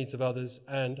 sensitive to the needs of others,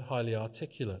 and highly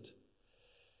articulate.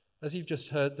 As you've just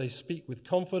heard, they speak with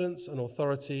confidence and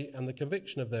authority, and the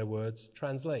conviction of their words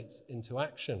translates into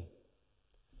action.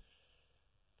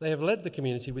 They have led the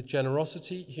community with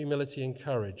generosity, humility, and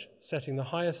courage, setting the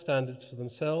highest standards for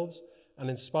themselves and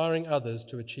inspiring others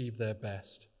to achieve their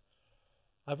best.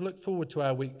 I've looked forward to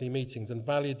our weekly meetings and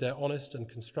valued their honest and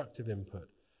constructive input,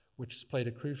 which has played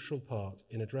a crucial part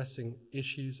in addressing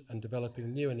issues and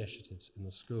developing new initiatives in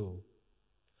the school.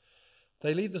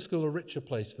 They leave the school a richer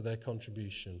place for their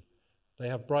contribution. They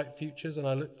have bright futures, and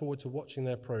I look forward to watching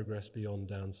their progress beyond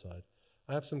downside.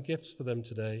 I have some gifts for them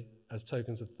today as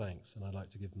tokens of thanks, and I'd like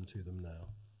to give them to them now.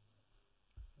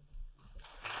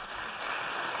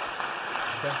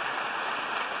 Okay.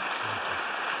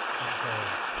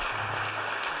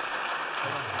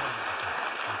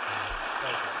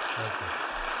 Thank you.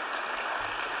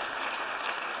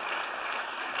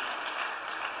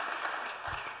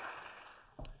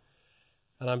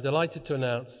 And I'm delighted to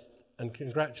announce and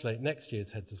congratulate next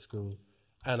year's heads of school,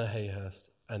 Anna Hayhurst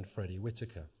and Freddie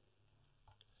Whitaker.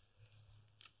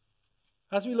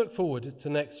 As we look forward to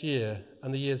next year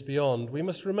and the years beyond, we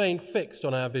must remain fixed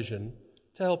on our vision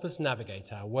to help us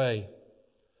navigate our way.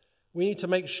 We need to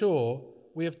make sure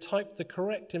we have typed the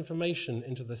correct information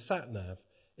into the sat-nav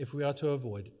if we are to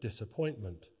avoid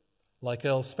disappointment, like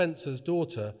Earl Spencer's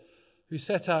daughter, who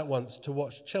set out once to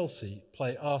watch Chelsea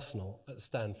play Arsenal at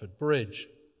Stamford Bridge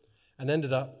and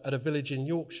ended up at a village in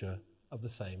Yorkshire of the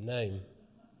same name.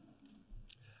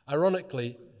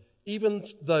 Ironically, even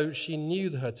though she knew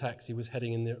that her taxi was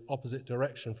heading in the opposite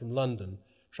direction from London,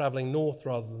 travelling north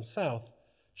rather than south,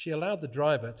 she allowed the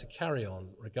driver to carry on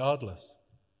regardless.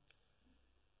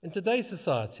 In today's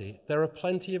society, there are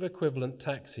plenty of equivalent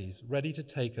taxis ready to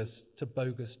take us to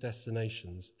bogus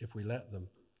destinations if we let them.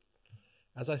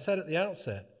 As I said at the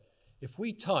outset, if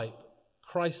we type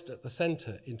Christ at the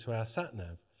centre into our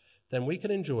sat-nav, then we can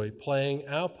enjoy playing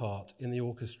our part in the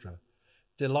orchestra,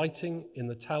 delighting in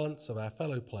the talents of our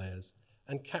fellow players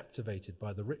and captivated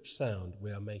by the rich sound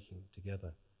we are making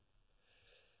together.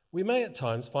 We may at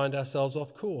times find ourselves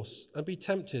off course and be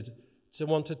tempted to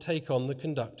want to take on the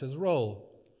conductor's role.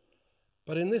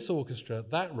 But in this orchestra,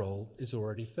 that role is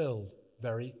already filled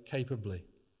very capably.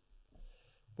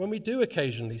 When we do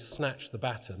occasionally snatch the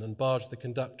baton and barge the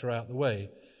conductor out the way,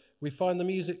 we find the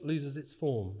music loses its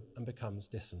form and becomes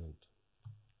dissonant.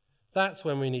 That's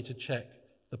when we need to check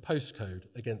the postcode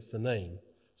against the name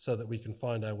so that we can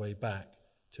find our way back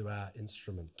to our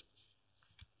instrument.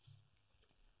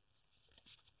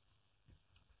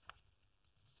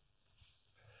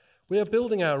 We are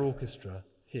building our orchestra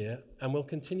here and will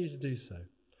continue to do so.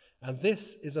 And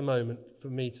this is a moment for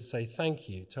me to say thank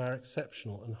you to our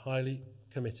exceptional and highly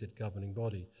committed governing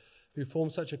body, who form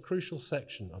such a crucial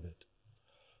section of it.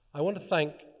 I want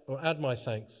to add my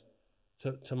thanks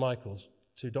to Michael's,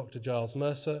 to Dr. Giles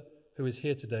Mercer, who is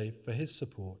here today for his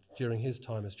support during his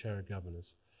time as Chair of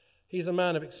Governors. He's a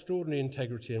man of extraordinary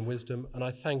integrity and wisdom, and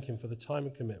I thank him for the time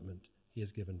and commitment he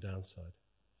has given Downside.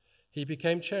 He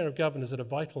became Chair of Governors at a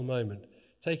vital moment,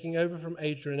 taking over from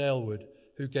Adrian Elwood,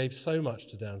 who gave so much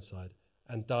to Downside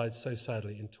and died so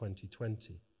sadly in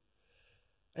 2020.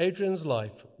 Adrian's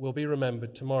life will be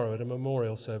remembered tomorrow at a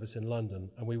memorial service in London,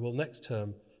 and we will next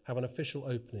term have an official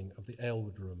opening of the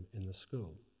Aylward Room in the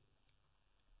school.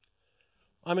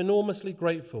 I'm enormously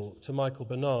grateful to Michael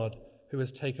Bernard, who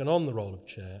has taken on the role of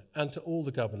chair, and to all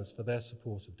the governors for their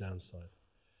support of Downside.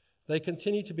 They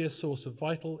continue to be a source of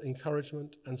vital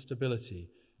encouragement and stability,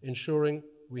 ensuring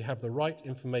we have the right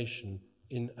information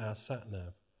in our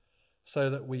sat-nav, so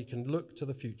that we can look to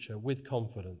the future with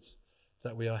confidence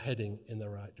that we are heading in the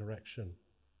right direction.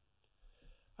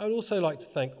 I would also like to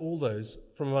thank all those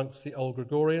from amongst the Old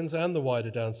Gregorians and the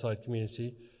wider Downside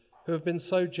community who have been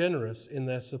so generous in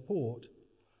their support.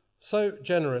 So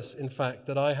generous, in fact,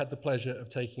 that I had the pleasure of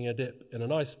taking a dip in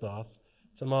an ice bath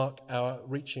to mark our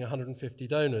reaching 150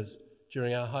 donors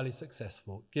during our highly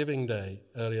successful Giving Day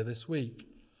earlier this week.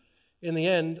 In the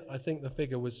end, I think the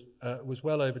figure was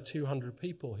well over 200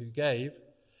 people who gave,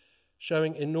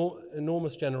 showing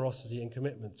enormous generosity and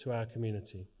commitment to our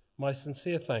community. My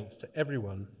sincere thanks to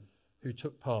everyone who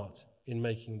took part in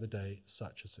making the day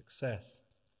such a success.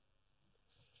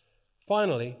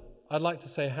 Finally, I'd like to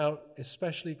say how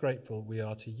especially grateful we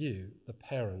are to you, the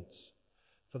parents,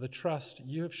 for the trust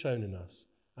you have shown in us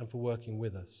and for working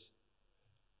with us.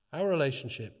 Our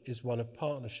relationship is one of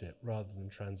partnership rather than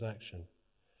transaction.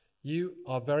 You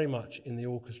are very much in the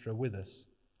orchestra with us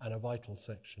and a vital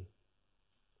section.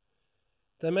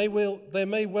 There may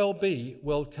well be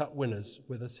World Cup winners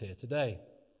with us here today.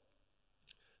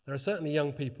 There are certainly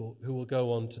young people who will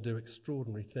go on to do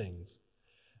extraordinary things,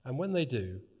 and when they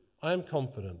do, I am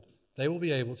confident they will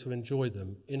be able to enjoy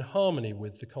them in harmony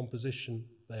with the composition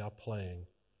they are playing,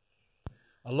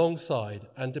 alongside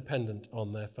and dependent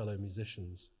on their fellow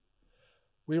musicians.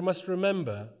 We must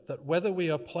remember that whether we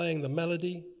are playing the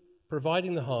melody,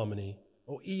 providing the harmony,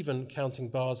 or even counting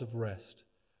bars of rest,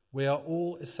 we are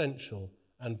all essential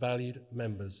and valued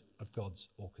members of God's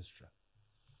orchestra.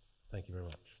 Thank you very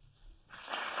much.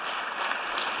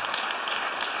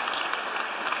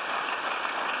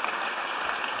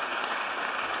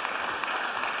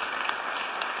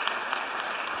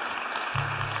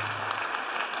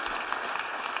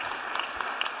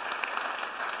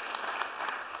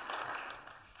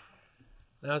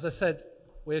 Now, as I said,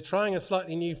 we're trying a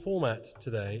slightly new format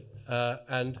today,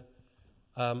 and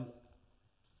I'm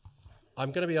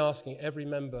going to be asking every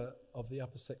member of the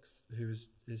upper sixth who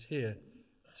is here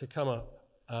to come up,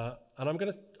 and I'm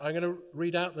going to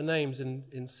read out the names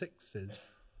in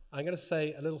sixes. I'm going to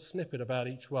say a little snippet about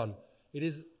each one. It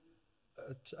is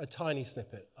a tiny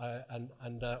snippet,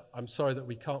 and I'm sorry that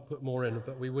we can't put more in,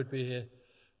 but we would be here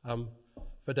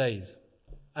for days.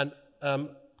 And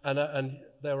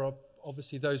there are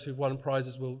obviously those who've won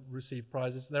prizes will receive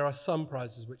prizes. There are some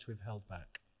prizes which we've held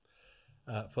back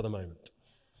for the moment.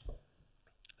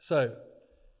 So,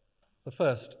 the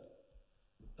first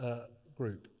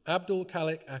group, Abdul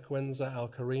Khalik Akwenza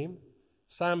Al-Karim,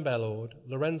 Sam Bellord,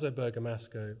 Lorenzo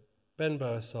Bergamasco, Ben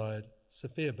Boaside,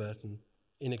 Sophia Burton,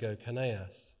 Inigo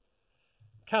Canellas.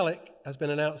 Khalik has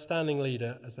been an outstanding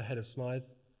leader as the head of Smythe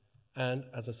and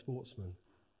as a sportsman.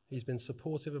 He's been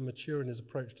supportive and mature in his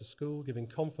approach to school, giving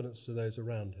confidence to those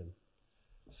around him.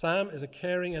 Sam is a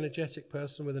caring, energetic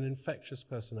person with an infectious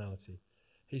personality.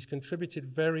 He's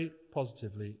contributed very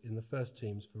positively in the first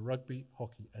teams for rugby,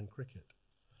 hockey, and cricket.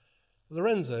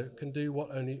 Lorenzo can do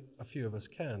what only a few of us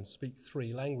can, speak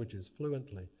 3 languages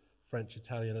fluently, French,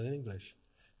 Italian, and English,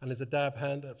 and is a dab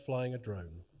hand at flying a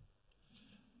drone.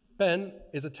 Ben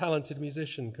is a talented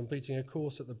musician, completing a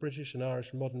course at the British and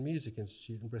Irish Modern Music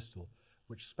Institute in Bristol,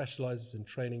 which specialises in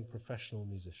training professional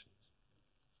musicians.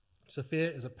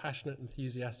 Sophia is a passionate,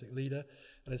 enthusiastic leader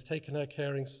and has taken her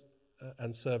caring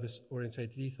and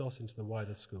service-orientated ethos into the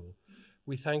wider school.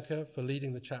 We thank her for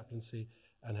leading the chaplaincy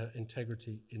and her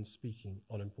integrity in speaking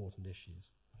on important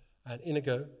issues. And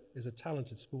Inigo is a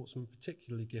talented sportsman,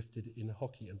 particularly gifted in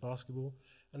hockey and basketball,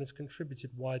 and has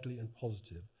contributed widely and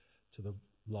positive to the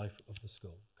life of the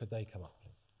school. Could they come up,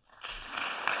 please?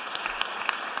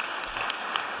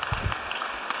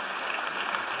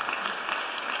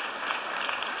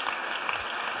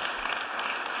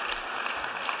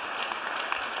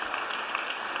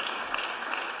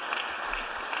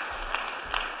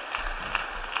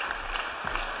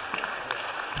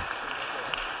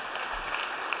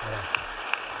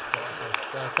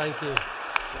 Thank you.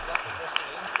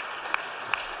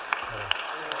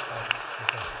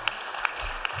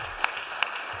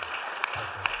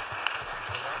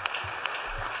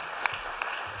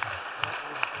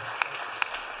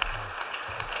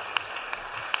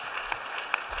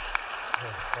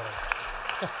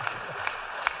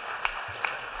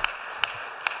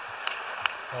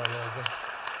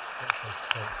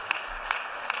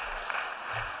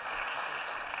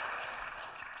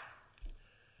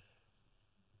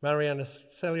 Mariana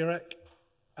Selurek,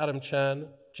 Adam Chan,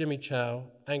 Jimmy Chow,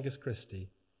 Angus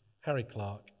Christie, Harry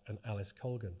Clark, and Alice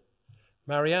Colgan.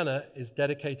 Mariana is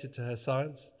dedicated to her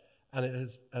science, and it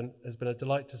has been a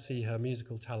delight to see her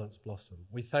musical talents blossom.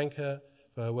 We thank her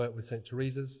for her work with St.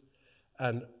 Teresa's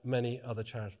and many other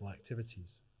charitable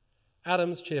activities.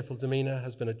 Adam's cheerful demeanour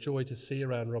has been a joy to see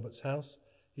around Robert's house.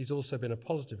 He's also been a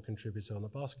positive contributor on the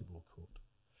basketball court.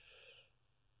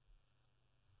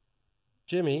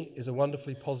 Jimmy is a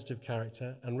wonderfully positive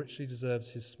character and richly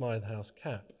deserves his Smythe House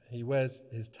cap. He wears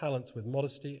his talents with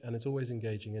modesty and is always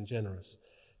engaging and generous.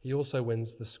 He also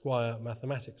wins the Squire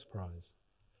Mathematics Prize.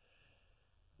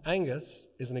 Angus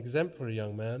is an exemplary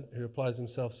young man who applies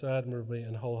himself so admirably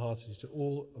and wholeheartedly to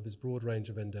all of his broad range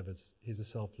of endeavours. He's a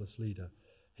selfless leader.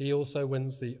 He also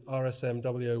wins the RSM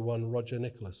W01 Roger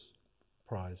Nicholas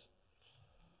Prize.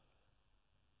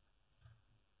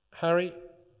 Harry,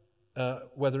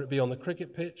 whether it be on the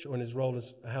cricket pitch or in his role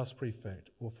as a house prefect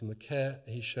or from the care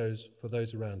he shows for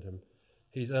those around him,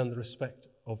 he's earned the respect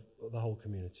of the whole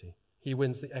community. He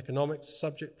wins the Economics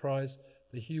Subject Prize,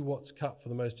 the Hugh Watts Cup for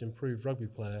the most improved rugby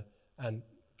player, and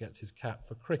gets his cap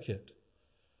for cricket.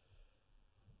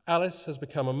 Alice has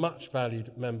become a much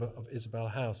valued member of Isabel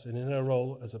House, and in her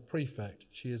role as a prefect,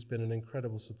 she has been an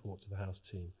incredible support to the house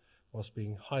team, whilst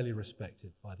being highly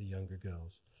respected by the younger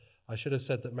girls. I should have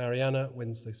said that Mariana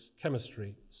wins the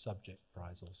Chemistry Subject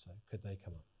Prize also. Could they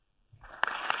come up?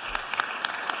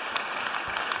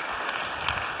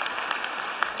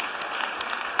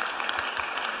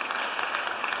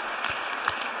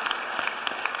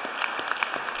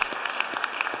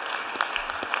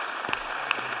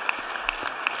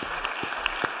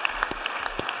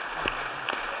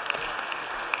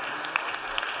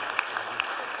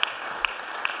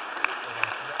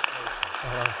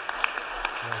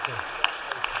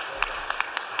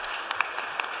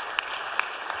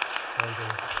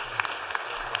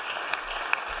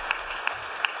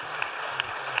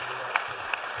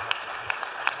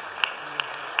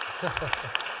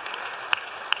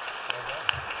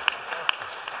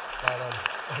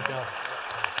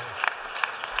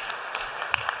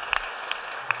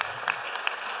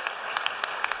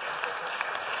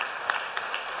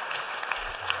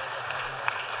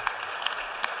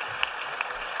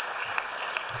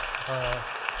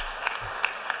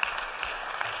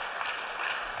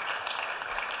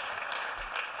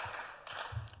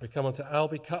 We come on to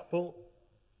Albie Cutbull,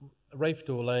 Rafe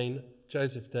Dorlane,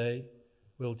 Joseph Day,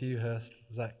 Will Dewhurst,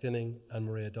 Zach Dinning, and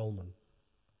Maria Dolman.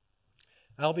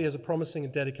 Albie is a promising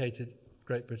and dedicated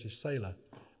Great British sailor,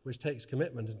 which takes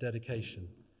commitment and dedication.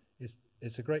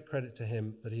 It's a great credit to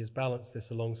him that he has balanced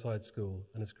this alongside school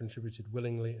and has contributed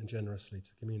willingly and generously to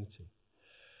the community.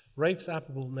 Rafe's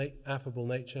affable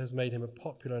nature has made him a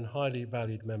popular and highly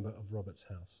valued member of Robert's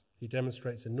House. He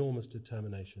demonstrates enormous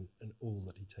determination in all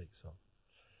that he takes on.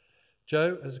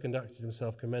 Joe has conducted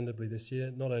himself commendably this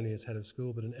year, not only as head of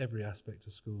school, but in every aspect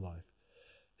of school life.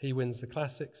 He wins the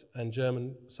Classics and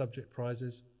German subject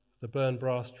prizes, the Burn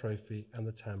Brass Trophy, and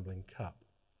the Tambling Cup.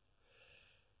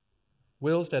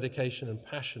 Will's dedication and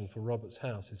passion for Robert's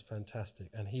House is fantastic,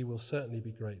 and he will certainly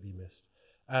be greatly missed,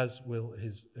 as will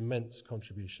his immense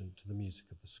contribution to the music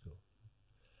of the school.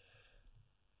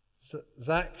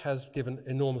 Zach has given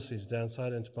enormously to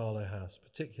Downside and to Barlow House,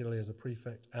 particularly as a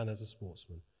prefect and as a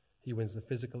sportsman. He wins the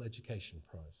Physical Education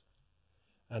Prize.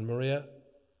 And Maria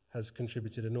has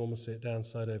contributed enormously at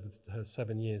Downside over her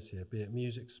 7 years here, be it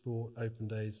music, sport, open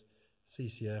days,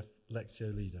 CCF,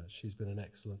 Lectio Leader. She's been an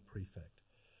excellent prefect.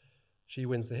 She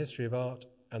wins the History of Art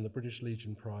and the British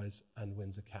Legion Prize and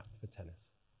wins a cap for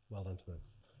tennis. Well done to them.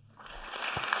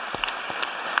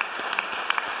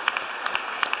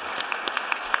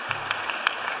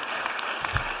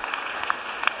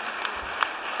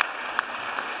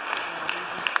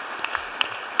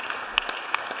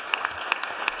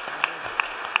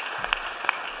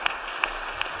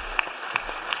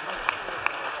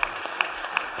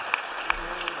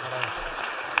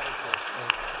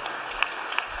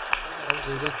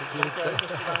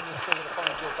 Just around the school to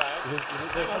find your bag. You've got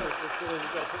to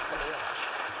put them away.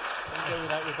 I'm going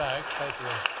without your bag. Thank you.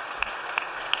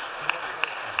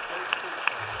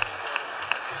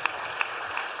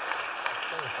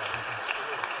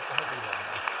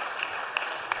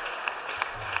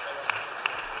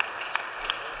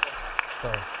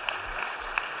 Sorry.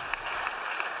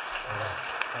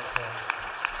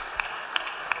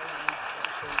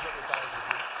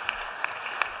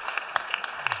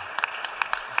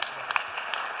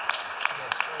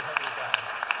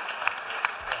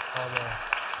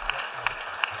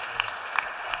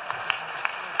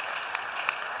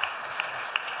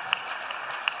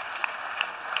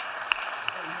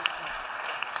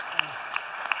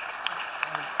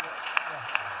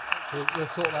 We'll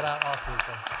sort that out afterwards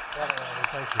then. Right,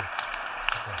 thank you.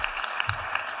 Okay.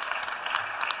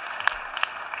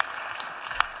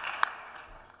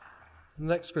 The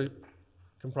next group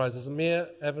comprises Amir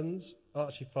Evans,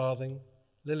 Archie Farthing,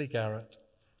 Lily Garrett,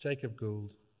 Jacob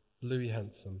Gould, Louis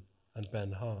Hansom, and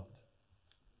Ben Hart.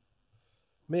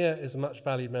 Mia is a much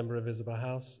valued member of Isabel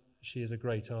House. She is a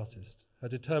great artist. Her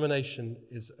determination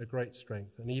is a great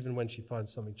strength, and even when she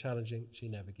finds something challenging, she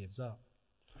never gives up.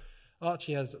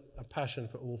 Archie has a passion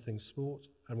for all things sport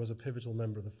and was a pivotal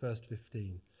member of the first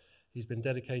 15. He's been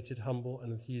dedicated, humble,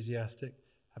 and enthusiastic,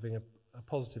 having a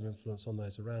positive influence on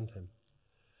those around him.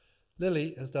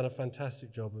 Lily has done a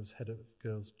fantastic job as head of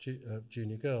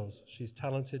junior girls. She's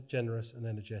talented, generous, and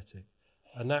energetic,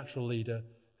 a natural leader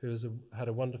who has had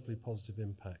a wonderfully positive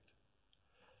impact.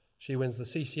 She wins the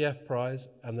CCF prize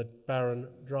and the Barron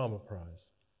Drama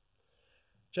Prize.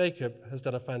 Jacob has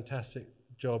done a fantastic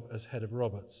job as head of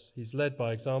Roberts. He's led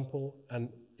by example, and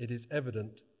it is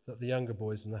evident that the younger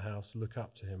boys in the house look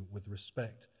up to him with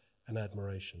respect and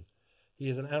admiration. He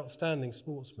is an outstanding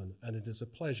sportsman, and it is a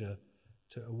pleasure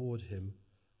to award him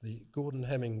the Gordon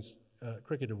Hemmings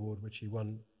Cricket Award, which he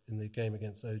won in the game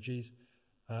against OGs,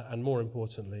 and more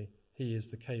importantly, he is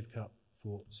the Cave Cup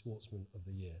for Sportsman of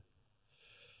the Year.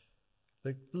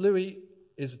 Louis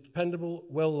is dependable,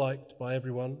 well-liked by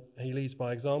everyone. He leads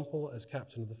by example as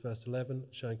captain of the first 11,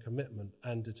 showing commitment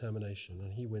and determination,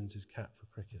 and he wins his cap for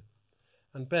cricket.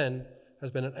 And Ben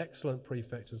has been an excellent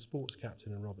prefect and sports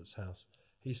captain in Roberts House.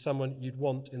 He's someone you'd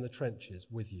want in the trenches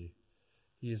with you.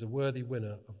 He is a worthy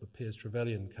winner of the Piers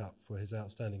Trevelyan Cup for his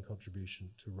outstanding contribution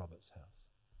to Roberts House.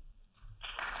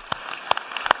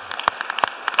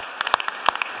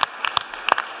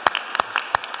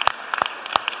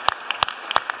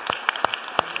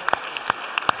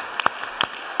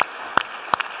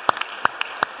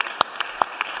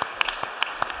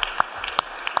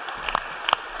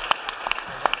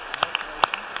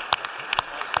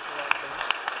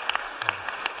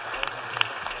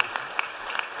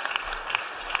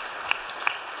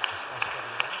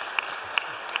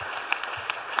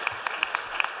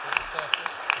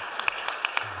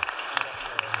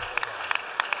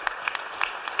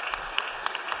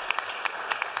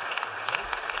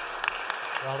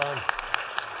 Well done.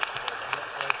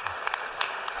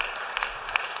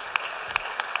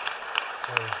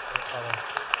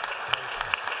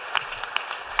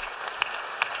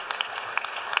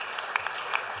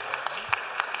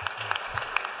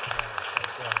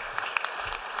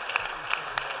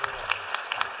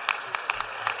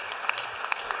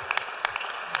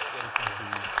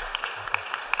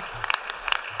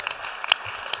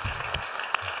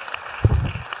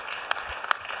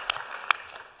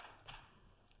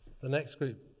 The next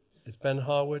group is Ben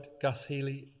Harwood, Gus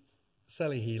Healy,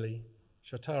 Sally Healy,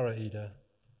 Shatara Ida,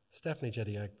 Stephanie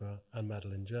Jeddy Agbar, and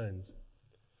Madeline Jones.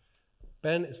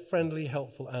 Ben is friendly,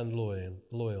 helpful, and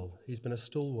loyal. He's been a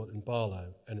stalwart in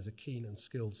Barlow and is a keen and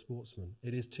skilled sportsman.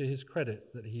 It is to his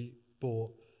credit that he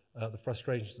bore the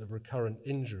frustrations of recurrent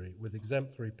injury with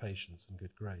exemplary patience and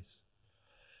good grace.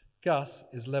 Gus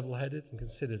is level-headed and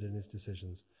considered in his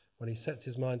decisions. When he sets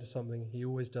his mind to something, he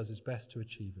always does his best to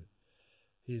achieve it.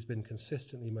 He has been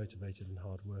consistently motivated and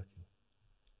hard-working.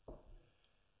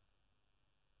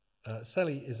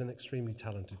 Sally is an extremely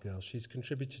talented girl. She's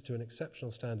contributed to an exceptional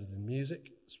standard in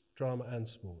music, drama, and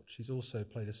sport. She's also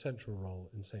played a central role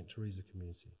in St. Teresa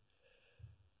community.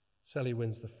 Sally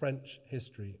wins the French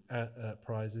History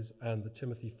prizes and the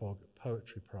Timothy Fogg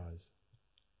Poetry Prize.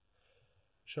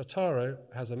 Shotaro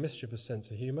has a mischievous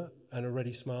sense of humour, and a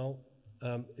ready smile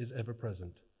is ever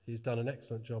present. He's done an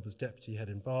excellent job as deputy head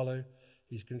in Barlow.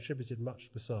 He's contributed much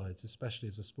besides, especially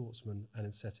as a sportsman and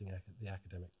in setting the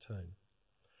academic tone.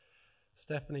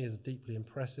 Stephanie is a deeply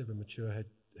impressive and mature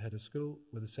head of school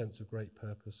with a sense of great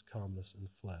purpose, calmness, and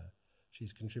flair.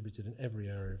 She's contributed in every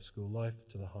area of school life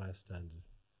to the highest standard.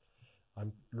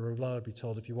 I'm reliably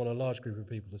told if you want a large group of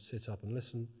people to sit up and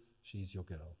listen, she's your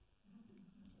girl.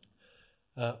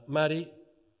 Maddie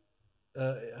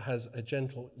has a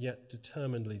gentle yet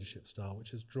determined leadership style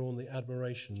which has drawn the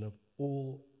admiration of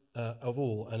all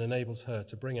and enables her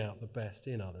to bring out the best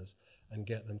in others and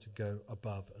get them to go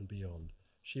above and beyond.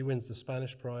 She wins the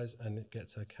Spanish prize and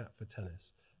gets her cap for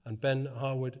tennis. And Ben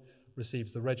Harwood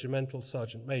receives the Regimental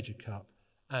Sergeant Major Cup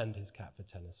and his cap for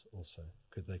tennis also.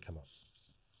 Could they come up?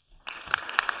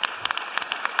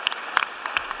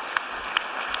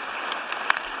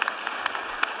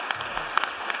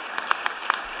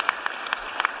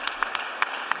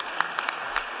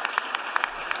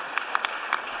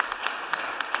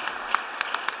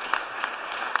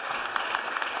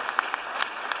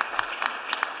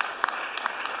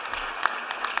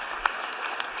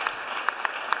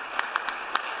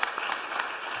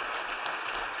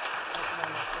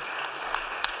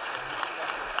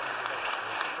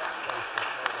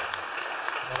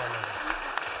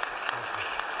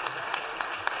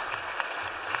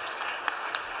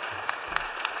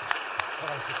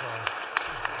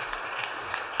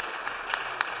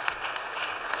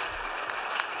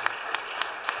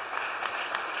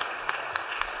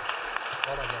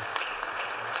 Well done, mate.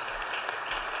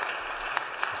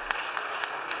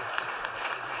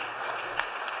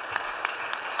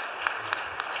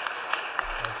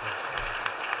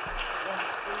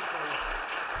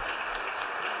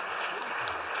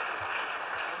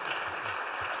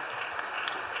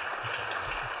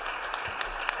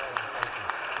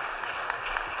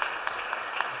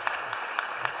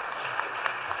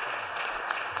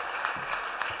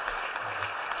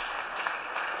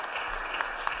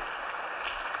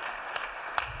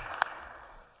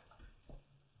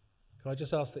 Can I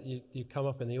just ask that you come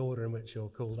up in the order in which you're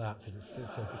called out, because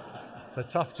it's a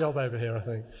tough job over here, I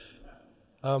think.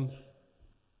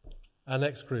 Our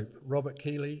next group, Robert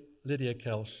Keeley, Lydia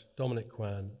Kelsch, Dominic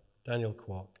Kwan, Daniel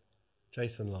Kwok,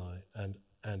 Jason Lai, and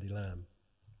Andy Lamb.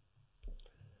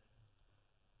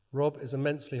 Rob is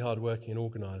immensely hardworking and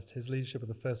organised. His leadership of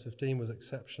the first 15 was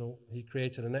exceptional. He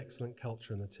created an excellent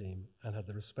culture in the team and had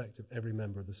the respect of every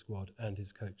member of the squad and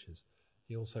his coaches.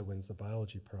 He also wins the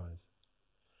biology prize.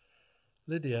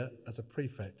 Lydia, as a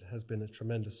prefect, has been a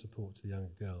tremendous support to the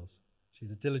younger girls. She's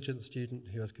a diligent student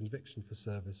who has conviction for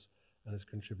service and has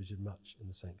contributed much in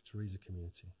the St. Teresa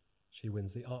community. She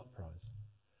wins the art prize.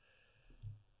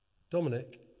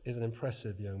 Dominic is an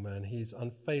impressive young man. He's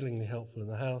unfailingly helpful in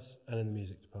the house and in the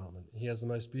music department. He has the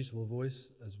most beautiful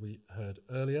voice, as we heard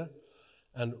earlier,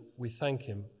 and we thank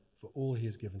him for all he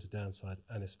has given to Downside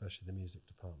and especially the music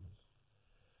department.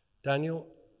 Daniel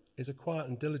is a quiet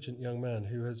and diligent young man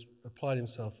who has applied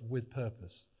himself with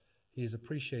purpose. He is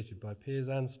appreciated by peers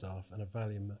and staff and a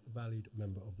valued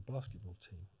member of the basketball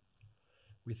team.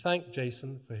 We thank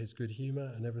Jason for his good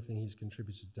humour and everything he's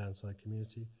contributed to Downside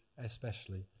community,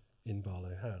 especially in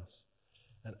Barlow House.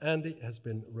 And Andy has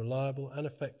been reliable and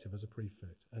effective as a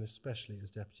prefect, and especially as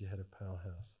deputy head of Powell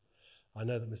House. I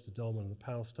know that Mr. Dolman and the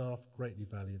Powell staff greatly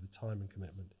value the time and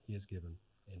commitment he has given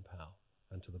in Powell,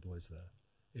 and to the boys there,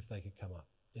 if they could come up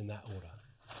in that order.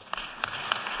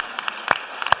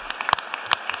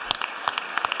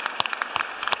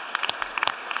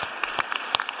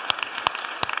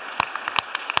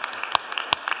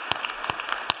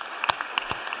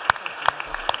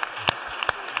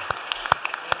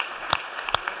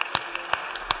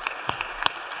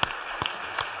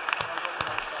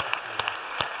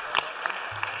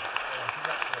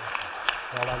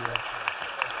 Well done, yeah.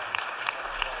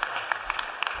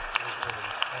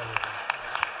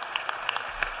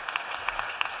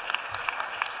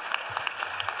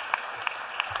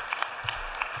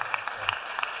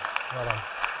 Well done.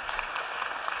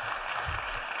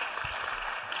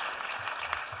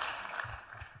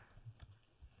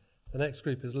 The next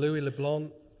group is Louis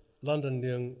Leblond, London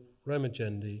Leung, Roman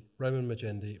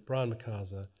Magendi, Brian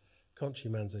McCarza, Conchi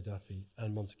Manzo Duffy,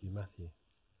 and Montague Matthew.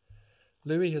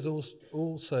 Louis has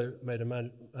also made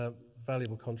a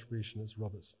valuable contribution as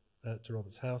to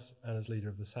Robert's House and as leader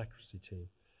of the sacristy team.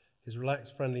 His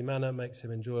relaxed, friendly manner makes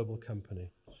him enjoyable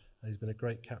company, and he's been a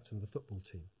great captain of the football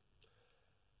team.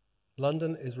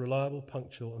 London is reliable,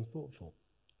 punctual, and thoughtful.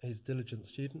 He's a diligent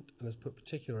student and has put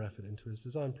particular effort into his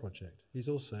design project. He's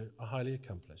also a highly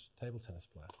accomplished table tennis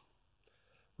player.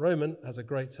 Roman has a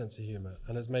great sense of humour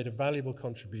and has made a valuable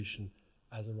contribution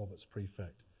as a Roberts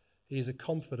prefect. He is a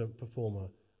confident performer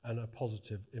and a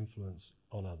positive influence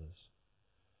on others.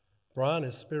 Brian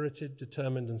is spirited,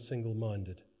 determined, and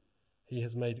single-minded. He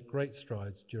has made great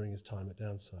strides during his time at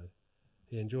Downside.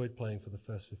 He enjoyed playing for the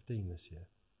first 15 this year.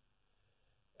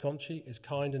 Conchi is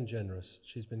kind and generous.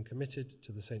 She's been committed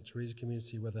to the St. Teresa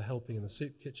community, whether helping in the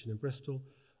soup kitchen in Bristol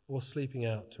or sleeping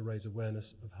out to raise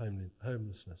awareness of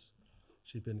homelessness.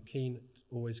 She's been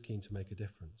always keen to make a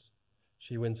difference.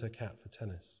 She wins her cap for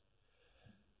tennis.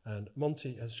 And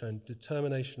Monty has shown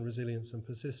determination, resilience, and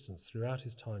persistence throughout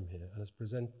his time here and has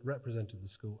represented the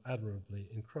school admirably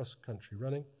in cross-country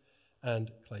running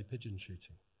and clay pigeon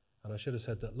shooting. And I should have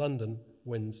said that London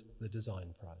wins the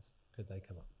design prize. Could they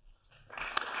come up?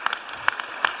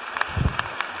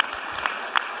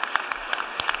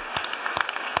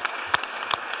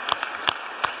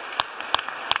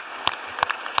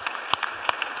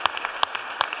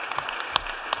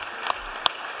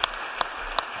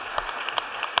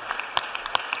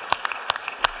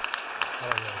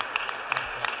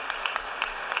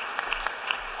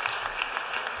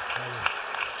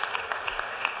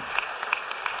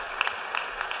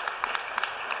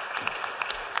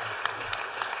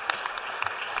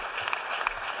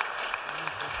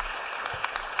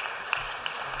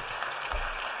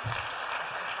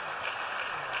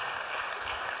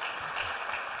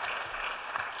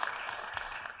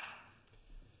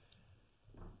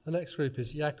 The next group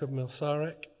is Jakob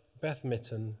Milsarek, Beth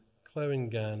Mitten, Chloe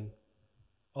Gann,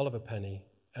 Oliver Penny,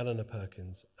 Eleanor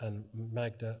Perkins, and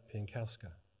Magda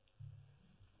Piankowska.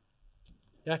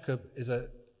 Jakub is an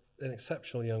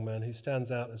exceptional young man who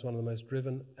stands out as one of the most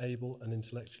driven, able, and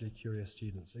intellectually curious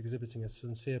students, exhibiting a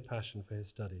sincere passion for his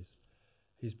studies.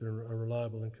 He's been a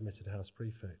reliable and committed house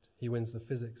prefect. He wins the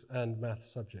physics and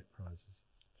maths subject prizes.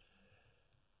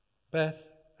 Beth,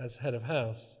 as head of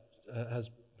house, has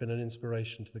been an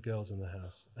inspiration to the girls in the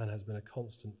house and has been a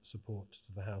constant support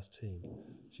to the house team.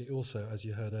 She also, as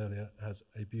you heard earlier, has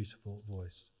a beautiful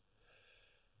voice.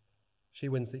 She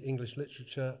wins the English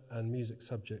Literature and Music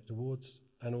Subject Awards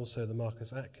and also the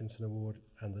Marcus Atkinson Award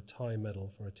and the Thai Medal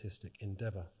for Artistic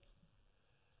Endeavour.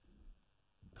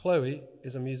 Chloe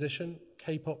is a musician,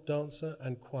 K-pop dancer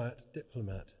and quiet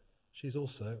diplomat. She's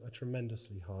also a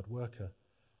tremendously hard worker.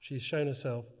 She's shown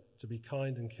herself to be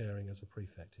kind and caring as a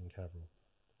prefect in Caverall.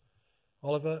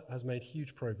 Oliver has made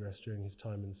huge progress during his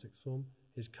time in the sixth form.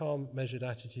 His calm, measured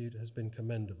attitude has been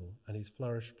commendable, and he's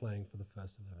flourished playing for the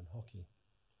First 11 hockey.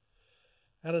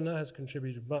 Eleanor has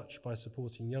contributed much by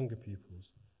supporting younger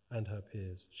pupils and her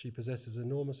peers. She possesses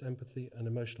enormous empathy and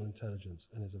emotional intelligence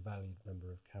and is a valued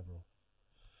member of Caverall.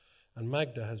 And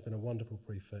Magda has been a wonderful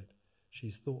prefect.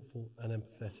 She's thoughtful and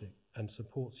empathetic and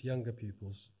supports younger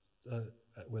pupils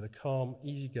with a calm,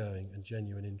 easygoing and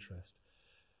genuine interest.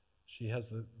 She has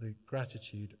the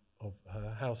gratitude of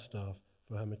her house staff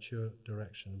for her mature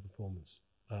direction and performance.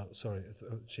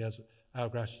 She has our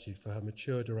gratitude for her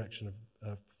mature direction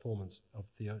of performance of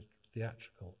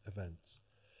theatrical events.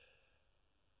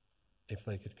 If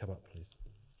they could come up, please.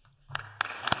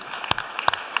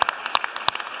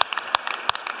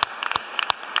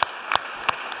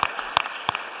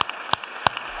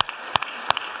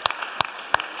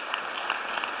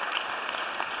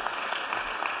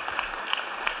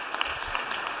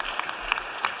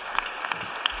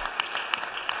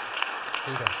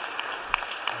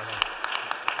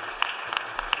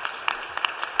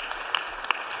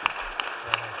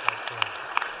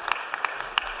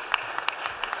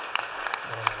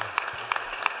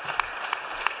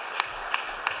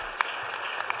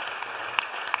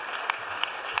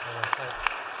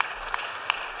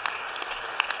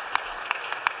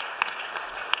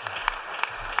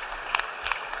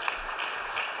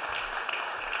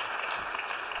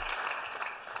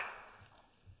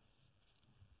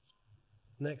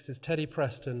 Next is Teddy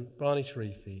Preston, Barney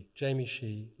Sharifi, Jamie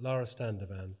Shee, Lara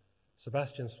Standovan,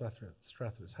 Sebastian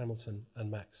Strathwaite-Hamilton, and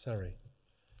Max Surrey.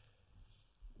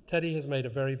 Teddy has made a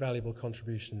very valuable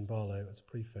contribution in Barlow as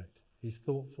prefect. He's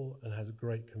thoughtful and has a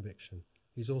great conviction.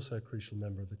 He's also a crucial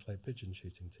member of the clay pigeon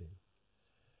shooting team.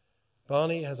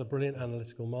 Barney has a brilliant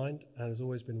analytical mind and has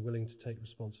always been willing to take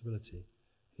responsibility.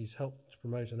 He's helped to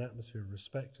promote an atmosphere of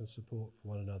respect and support for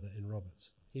one another in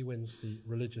Roberts. He wins the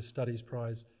Religious Studies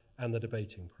Prize and the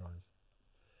Debating Prize.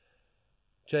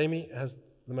 Jamie has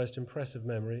the most impressive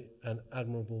memory and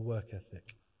admirable work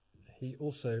ethic. He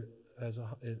also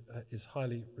is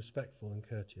highly respectful and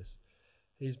courteous.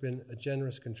 He's been a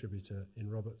generous contributor in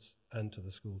Roberts and to the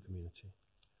school community.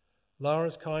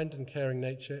 Lara's kind and caring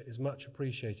nature is much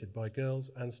appreciated by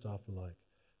girls and staff alike.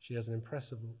 She has an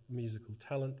impressive musical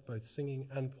talent, both singing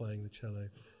and playing the cello,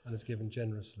 and is given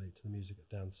generously to the music at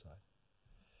Downside.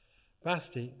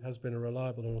 Basti has been a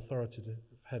reliable and authoritative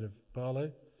head of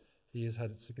Barlow. He has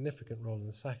had a significant role in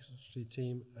the secretary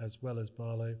team as well as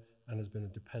Barlow and has been a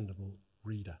dependable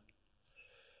reader.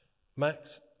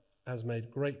 Max has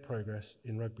made great progress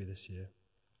in rugby this year,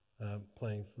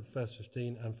 playing for the first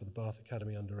 15 and for the Bath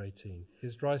Academy under 18.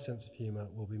 His dry sense of humour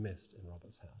will be missed in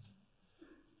Roberts House.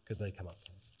 Could they come up,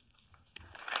 please?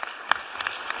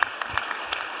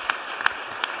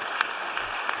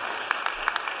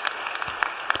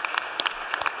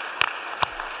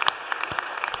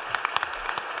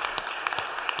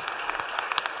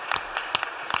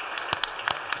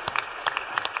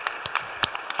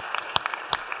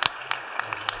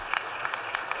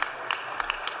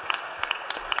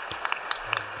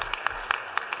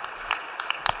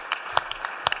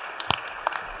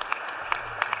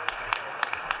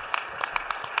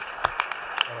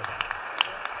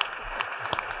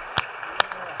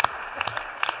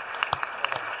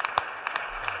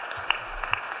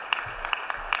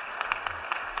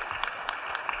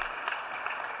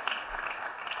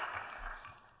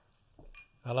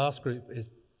 Our last group is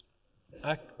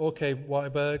Orke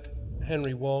Weiberg,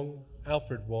 Henry Wong,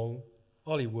 Alfred Wong,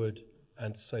 Ollie Wood,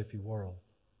 and Sophie Worrell.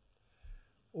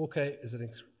 Orke is an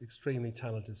extremely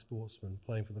talented sportsman,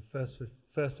 playing for the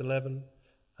first 11,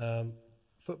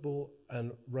 football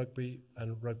and rugby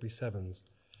sevens.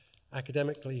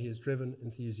 Academically, he is driven,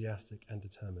 enthusiastic, and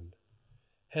determined.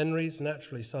 Henry's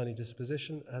naturally sunny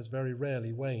disposition has very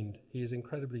rarely waned. He is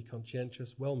incredibly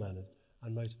conscientious, well-mannered,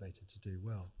 and motivated to do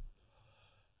well.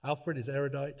 Alfred is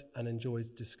erudite and enjoys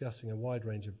discussing a wide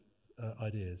range of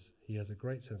ideas. He has a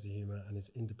great sense of humour and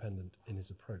is independent in his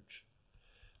approach.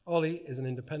 Ollie is an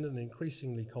independent and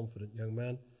increasingly confident young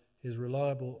man. His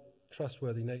reliable,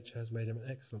 trustworthy nature has made him an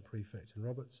excellent prefect in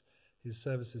Roberts. His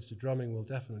services to drumming will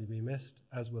definitely be missed,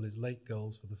 as will his late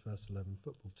goals for the first 11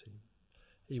 football team.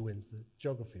 He wins the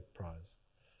geography prize.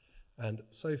 And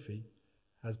Sophie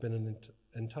has been an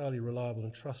entirely reliable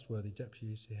and trustworthy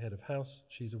deputy head of house.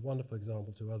 She's a wonderful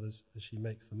example to others as she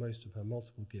makes the most of her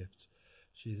multiple gifts.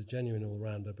 She's a genuine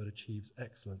all-rounder but achieves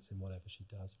excellence in whatever she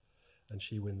does. And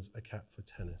she wins a cap for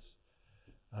tennis.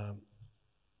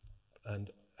 And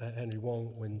Henry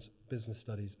Wong wins business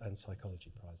studies and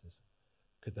psychology prizes.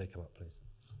 Could they come up, please?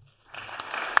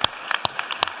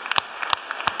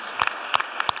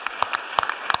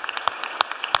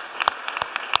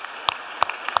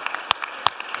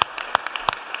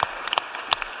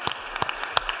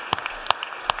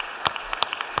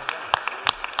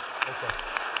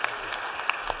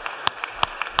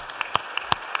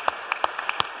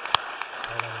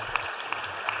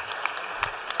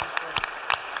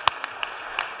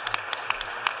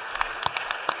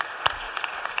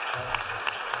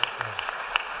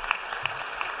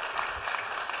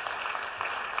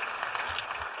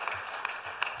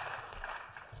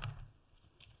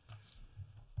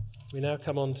 We now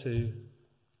come on to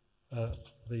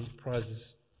the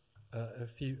prizes, a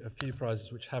few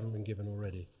prizes which haven't been given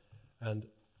already. And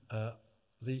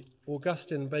the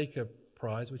Augustine Baker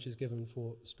Prize, which is given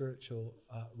for spiritual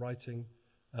writing,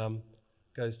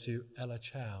 goes to Ella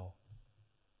Chow.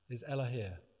 Is Ella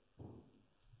here?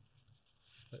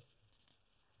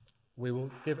 We will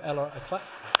give Ella a clap.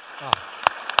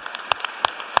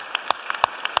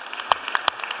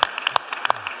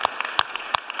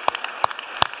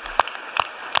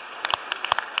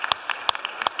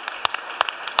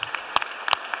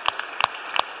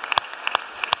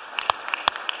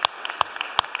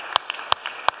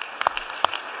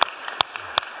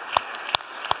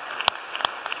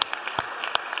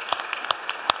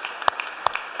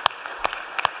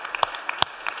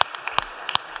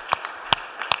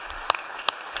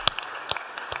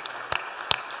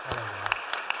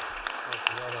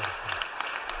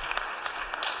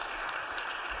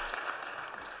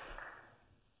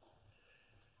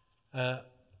 A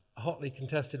hotly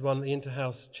contested one, the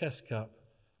Interhouse Chess Cup,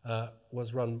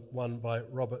 was won by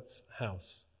Roberts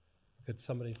House. Could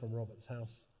somebody from Roberts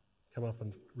House come up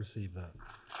and receive that?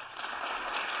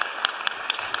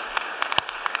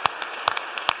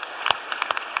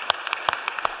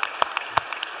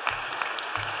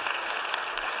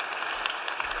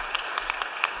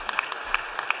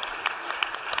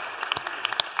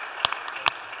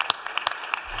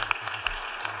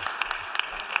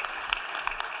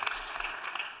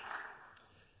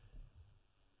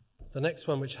 The next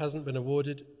one, which hasn't been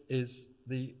awarded, is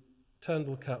the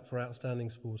Turnbull Cup for Outstanding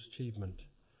Sport Achievement.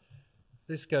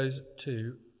 This goes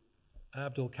to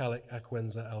Abdul Khalik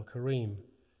Akwenza Al Karim.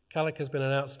 Khalik has been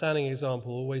an outstanding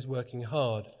example, always working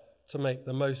hard to make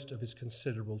the most of his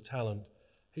considerable talent.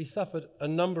 He suffered a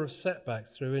number of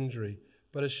setbacks through injury,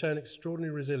 but has shown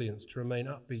extraordinary resilience to remain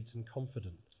upbeat and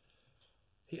confident.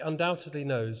 He undoubtedly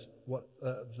knows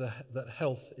that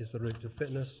health is the route to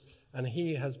fitness, and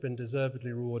he has been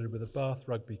deservedly rewarded with a Bath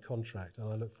Rugby contract, and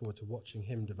I look forward to watching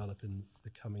him develop in the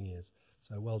coming years.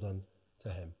 So well done to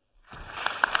him.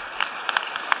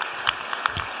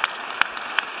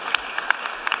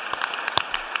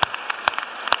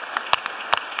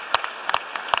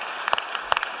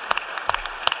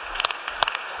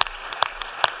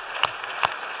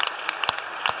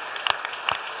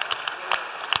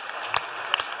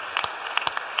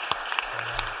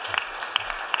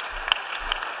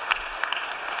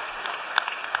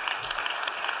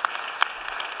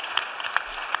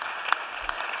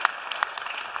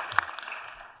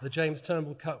 The James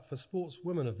Turnbull Cup for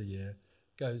Sportswoman of the Year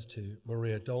goes to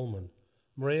Maria Dolman.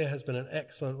 Maria has been an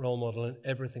excellent role model in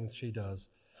everything she does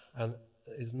and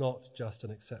is not just an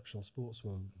exceptional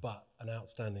sportswoman, but an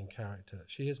outstanding character.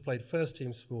 She has played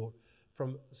first-team sport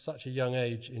from such a young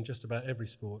age in just about every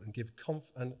sport and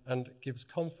gives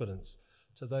confidence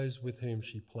to those with whom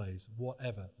she plays,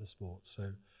 whatever the sport.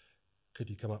 So could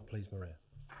you come up, please, Maria?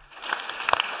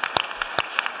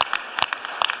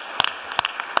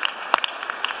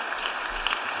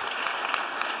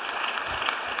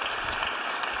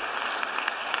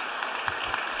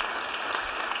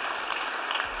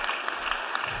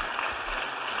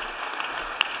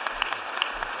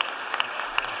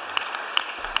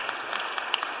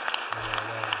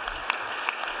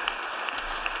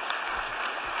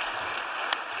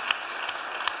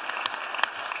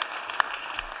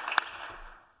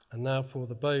 And now for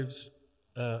the Boves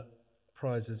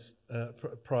Prize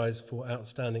for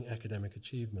Outstanding Academic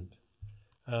Achievement.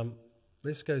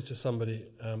 This goes to somebody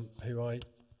who I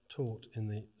taught in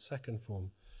the second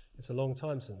form. It's a long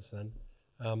time since then,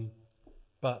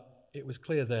 but it was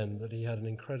clear then that he had an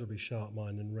incredibly sharp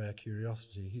mind and rare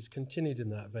curiosity. He's continued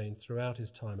in that vein throughout his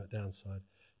time at Downside,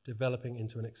 developing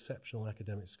into an exceptional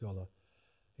academic scholar.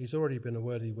 He's already been a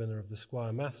worthy winner of the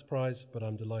Squire Maths Prize, but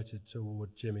I'm delighted to award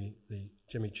Jimmy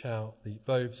Chow the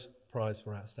Boves Prize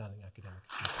for Outstanding Academic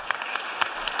Achievement.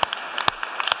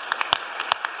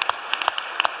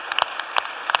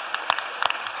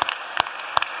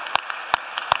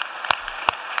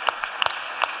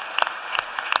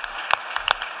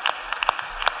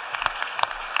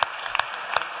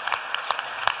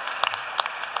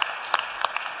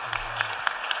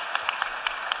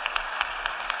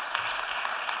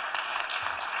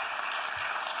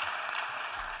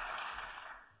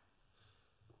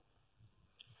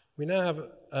 We now have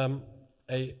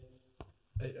a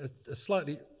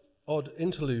slightly odd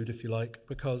interlude, if you like,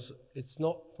 because it's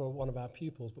not for one of our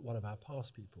pupils, but one of our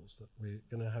past pupils that we're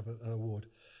going to have an award.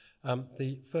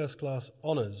 The first class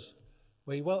honours.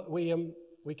 We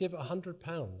give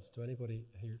 £100 to anybody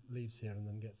who leaves here and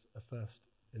then gets a first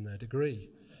in their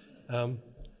degree. I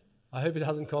hope it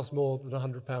hasn't cost more than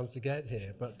 £100 to get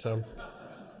here,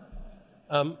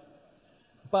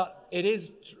 but it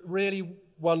is really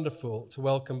wonderful to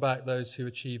welcome back those who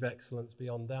achieve excellence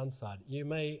beyond Downside. You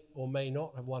may or may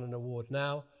not have won an award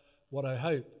now. What I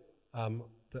hope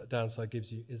that Downside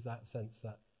gives you is that sense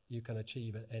that you can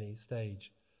achieve at any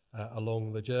stage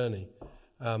along the journey.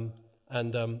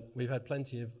 We've had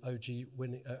plenty of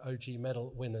OG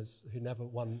medal winners who never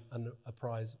won a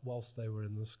prize whilst they were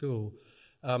in the school.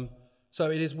 So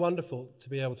it is wonderful to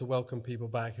be able to welcome people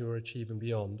back who are achieving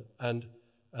beyond. And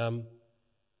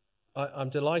I'm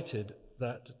delighted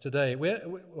that today,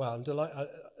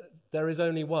 there is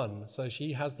only one, so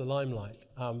she has the limelight.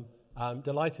 I'm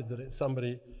delighted that it's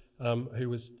somebody who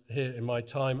was here in my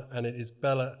time, and it is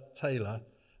Bella Taylor,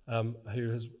 who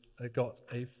has got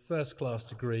a first-class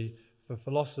degree for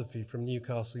philosophy from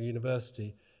Newcastle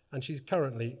University, and she's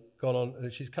currently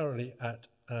at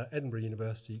Edinburgh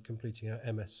University completing her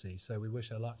MSc, so we wish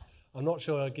her luck. I'm not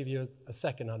sure I'll give you a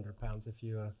second £100 if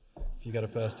you get a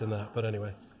first in that, but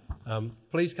anyway.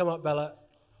 Please come up, Bella.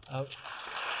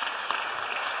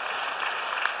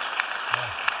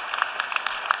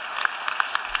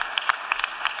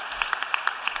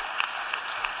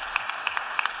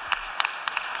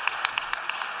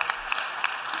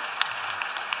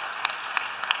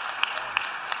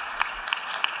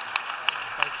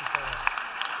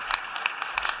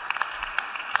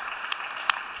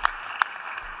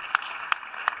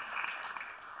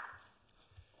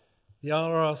 The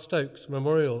R.R. Stokes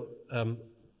Memorial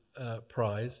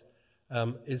Prize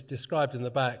is described in the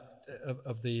back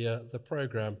of the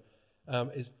programme,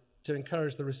 is to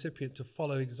encourage the recipient to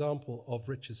follow example of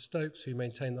Richard Stokes, who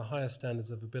maintained the highest standards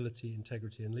of ability,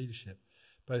 integrity and leadership,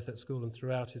 both at school and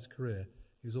throughout his career.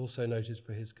 He was also noted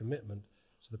for his commitment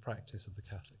to the practice of the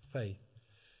Catholic faith.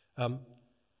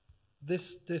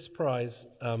 This prize,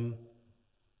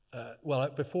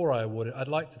 before I award it, I'd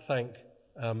like to thank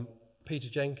Peter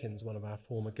Jenkins, one of our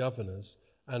former governors,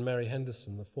 and Mary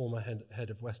Henderson, the former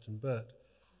head of Weston Burt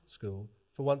School,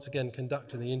 for once again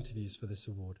conducting the interviews for this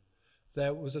award.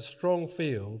 There was a strong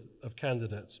field of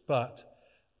candidates, but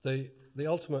the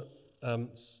ultimate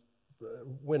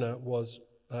winner was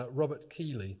Robert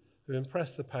Keeley, who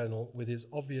impressed the panel with his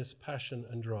obvious passion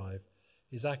and drive.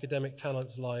 His academic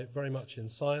talents lie very much in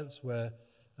science, where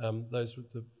those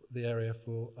were the area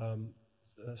for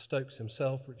Stokes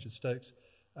himself, Richard Stokes,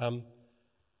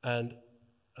 and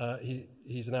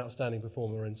he's an outstanding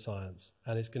performer in science,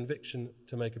 and his conviction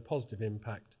to make a positive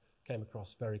impact came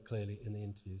across very clearly in the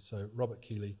interview. So Robert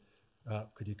Keeley,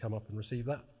 could you come up and receive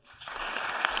that?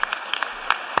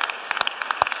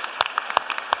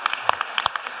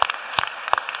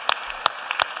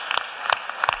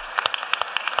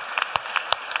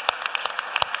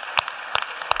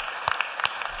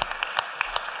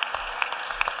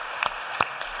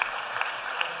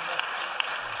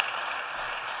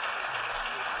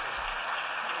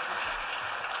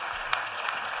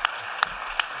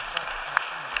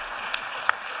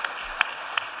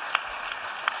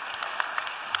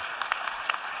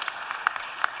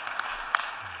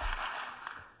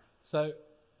 So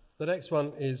the next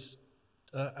one is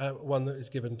one that is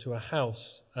given to a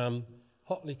house,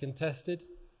 hotly contested,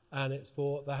 and it's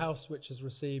for the house which has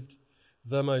received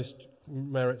the most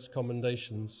merits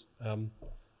commendations.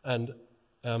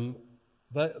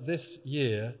 This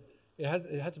year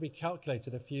it had to be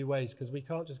calculated a few ways because we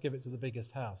can't just give it to the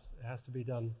biggest house. It has to be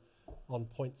done on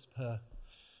points per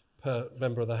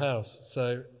member of the house.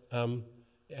 So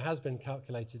it has been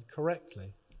calculated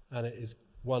correctly, and it is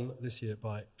won this year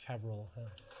by Caverall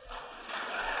House.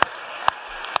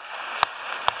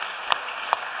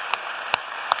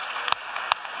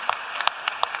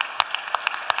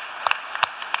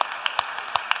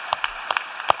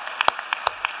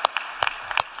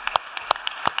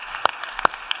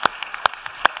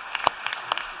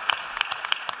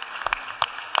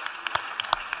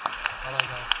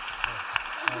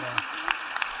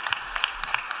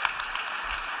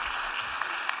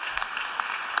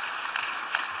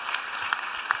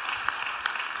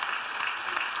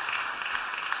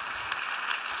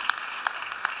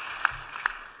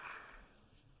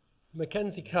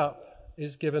 Mackenzie Cup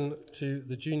is given to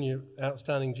the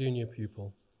outstanding junior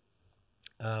pupil,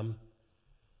 and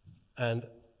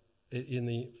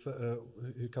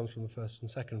who comes from the first and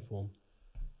second form.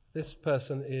 This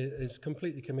person is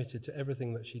completely committed to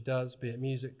everything that she does, be it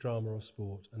music, drama or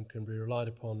sport, and can be relied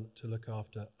upon to look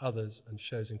after others and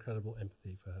shows incredible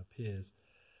empathy for her peers.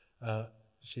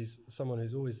 She's someone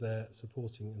who's always there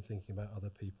supporting and thinking about other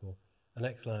people. An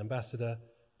excellent ambassador,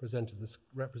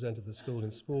 represented the school in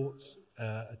sports,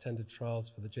 attended trials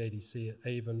for the JDC at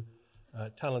Avon,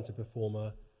 talented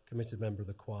performer, committed member of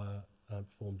the choir,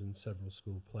 performed in several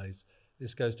school plays.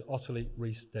 This goes to Ottilie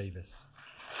Rees-Davis.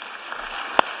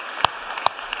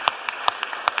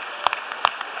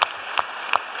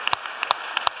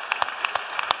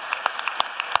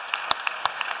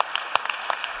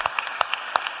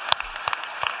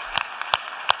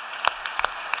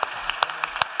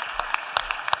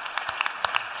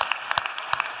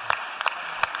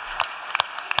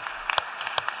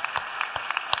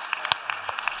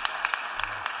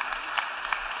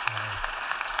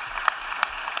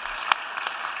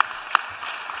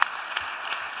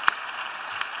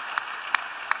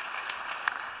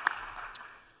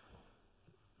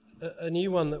 A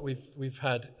new one that we've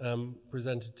had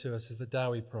presented to us is the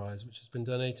Dowie Prize, which has been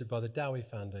donated by the Dowie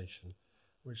Foundation,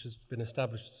 which has been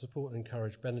established to support and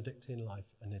encourage Benedictine life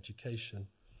and education.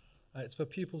 It's for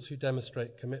pupils who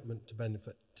demonstrate commitment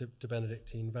to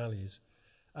Benedictine values.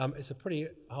 It's a pretty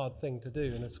hard thing to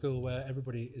do in a school where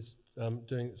everybody is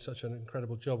doing such an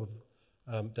incredible job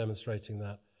of demonstrating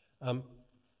that.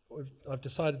 I've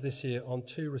decided this year on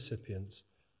 2 recipients,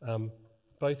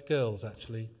 both girls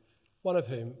actually, one of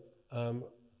whom,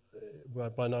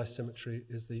 by nice symmetry,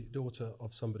 is the daughter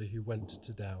of somebody who went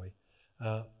to Dowie,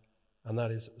 and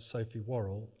that is Sophie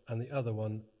Worrell, and the other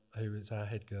one, who is our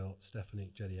head girl,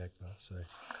 Stephanie Jediegba. So.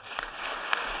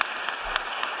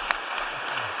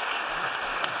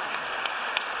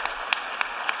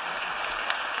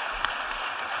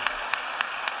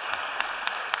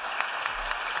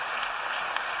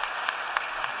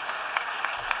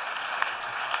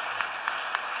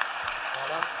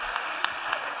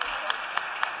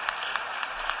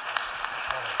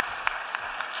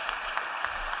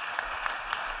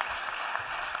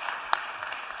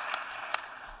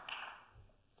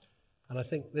 And I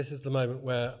think this is the moment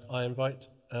where I invite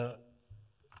our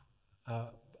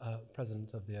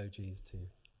president of the OGs to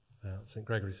St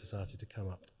Gregory Society to come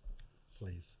up,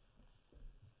 please.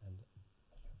 And do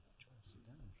you want to sit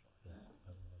down? Yeah,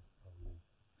 I'll move.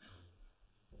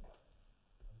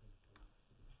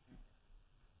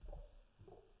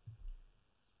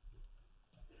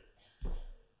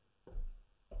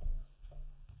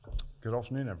 Good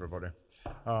afternoon, everybody.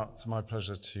 It's my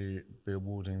pleasure to be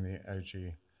awarding the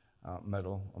OG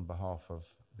medal on behalf of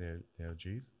the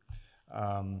OGs.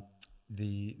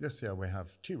 This year we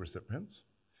have 2 recipients,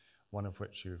 one of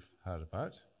which you've heard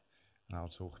about, and I'll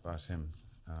talk about him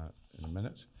in a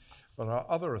minute. But our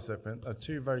other recipient are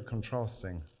 2 very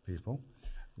contrasting people,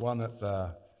 one at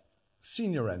the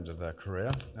senior end of their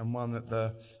career and one at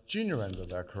the junior end of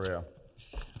their career.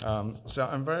 So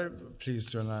I'm very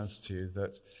pleased to announce to you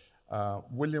that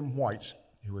William White,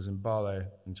 who was in ballet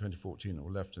in 2014,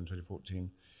 or left in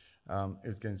 2014,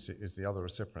 is the other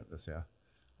recipient this year.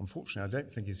 Unfortunately, I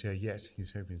don't think he's here yet.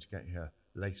 He's hoping to get here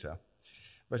later.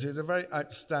 But he's a very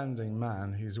outstanding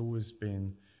man. He's always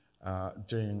been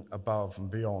doing above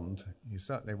and beyond. He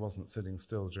certainly wasn't sitting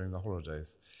still during the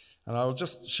holidays. And I'll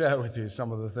just share with you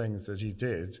some of the things that he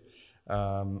did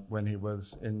when he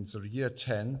was in sort of year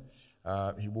 10.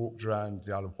 He walked around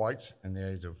the Isle of Wight in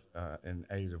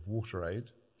aid of water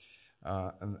aid.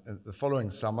 And the following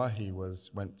summer, he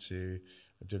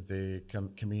did the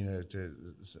Camino de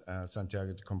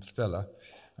Santiago de Compostela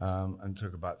and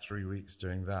took about 3 weeks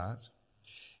doing that.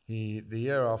 The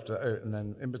year after, and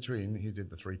then in between, he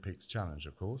did the 3 Peaks Challenge,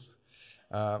 of course.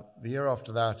 The year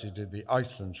after that, he did the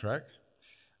Iceland trek,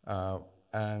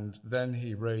 and then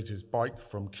he rode his bike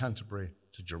from Canterbury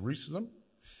to Jerusalem.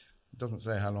 It doesn't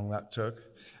say how long that took,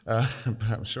 but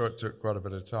I'm sure it took quite a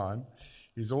bit of time.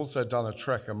 He's also done a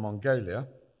trek in Mongolia,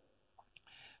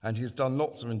 and he's done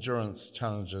lots of endurance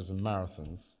challenges and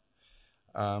marathons.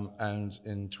 And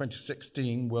in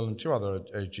 2016, Will and two other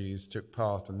OGs took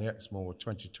part in the Exmoor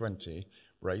 2020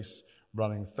 race,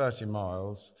 running 30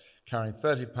 miles, carrying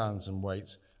 30 pounds in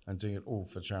weight, and doing it all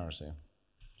for charity.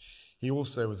 He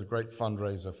also was a great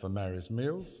fundraiser for Mary's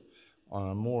Meals,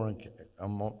 on more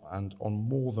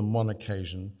than one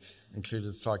occasion,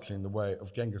 included cycling the way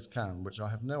of Genghis Khan, which I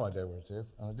have no idea what it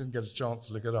is, and I didn't get a chance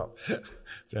to look it up,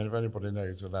 so if anybody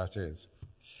knows what that is.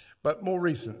 But more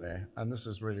recently, and this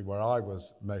is really where I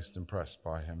was most impressed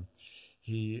by him,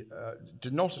 he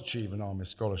did not achieve an army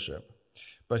scholarship,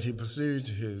 but he pursued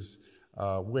his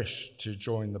wish to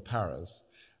join the paras,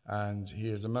 and he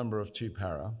is a member of 2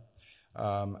 para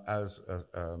as a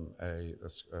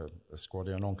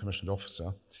squaddy, a non-commissioned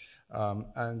officer.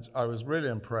 And I was really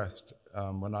impressed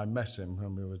when I met him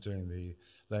when we were doing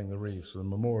laying the wreaths for the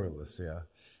memorial this year,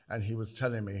 and he was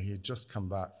telling me he'd just come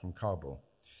back from Kabul,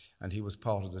 and he was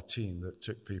part of the team that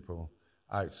took people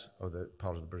out of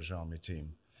part of the British Army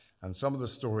team. And some of the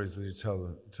stories that he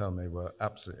tell me were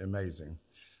absolutely amazing.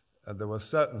 There were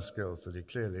certain skills that he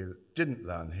clearly didn't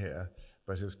learn here,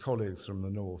 but his colleagues from the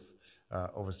north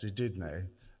obviously did know,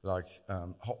 like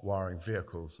hot wiring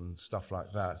vehicles and stuff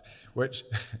like that, which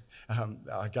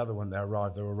I gather when they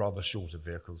arrived, they were rather shorter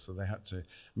vehicles, so they had to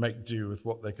make do with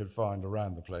what they could find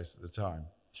around the place at the time.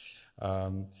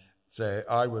 So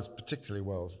I was particularly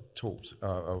well taught,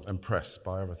 impressed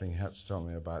by everything he had to tell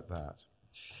me about that.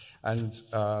 And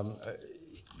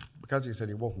because he said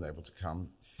he wasn't able to come,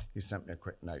 he sent me a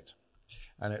quick note.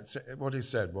 And what he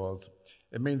said was,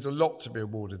 "It means a lot to be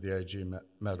awarded the AG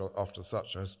medal after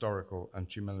such a historical and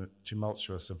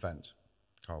tumultuous event,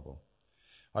 Kabul.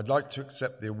 I'd like to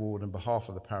accept the award on behalf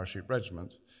of the Parachute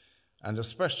Regiment, and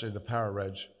especially the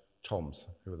Para-Reg Toms,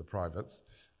 who are the privates.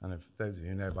 And if those of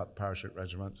you know about the Parachute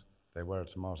Regiment, they wear a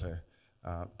tomato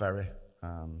berry.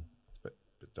 It's a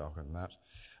bit darker than that.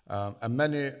 And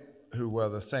many who were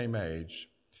the same age,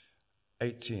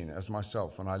 18, as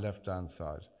myself when I left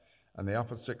Downside, and the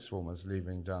upper sixth formers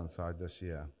leaving Downside this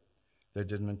year. They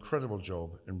did an incredible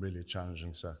job in really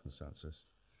challenging circumstances.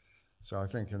 So I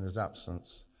think in his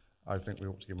absence, I think we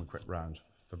ought to give him a quick round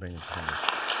for being distinguished."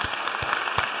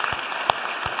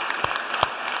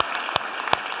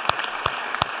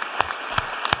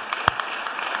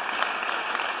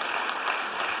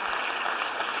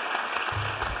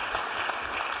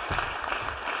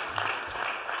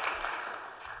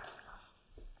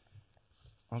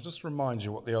 I'll just remind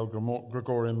you what the old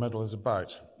Gregorian Medal is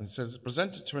about. It says, "It's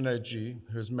presented to an AG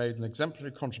who has made an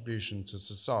exemplary contribution to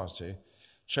society,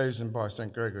 chosen by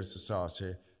St. Gregory's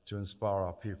Society to inspire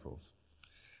our pupils."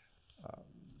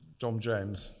 Dom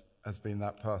James has been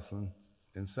that person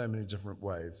in so many different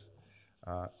ways.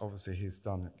 Obviously, he's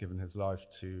given his life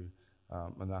to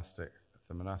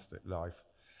the monastic life,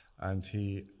 and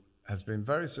he has been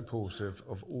very supportive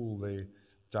of all the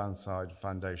Downside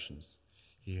foundations.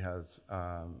 He has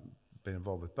been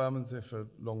involved with Bermondsey for a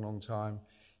long, long time.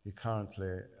 He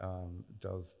currently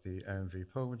does the AMV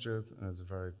pilgrimages and is a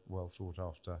very well thought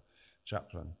after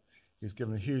chaplain. He's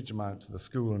given a huge amount to the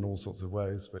school in all sorts of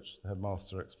ways, which the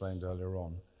headmaster explained earlier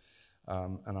on.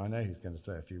 And I know he's going to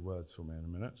say a few words for me in a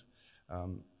minute.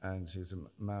 And he's a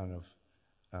man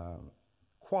of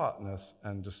quietness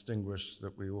and distinguished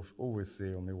that we always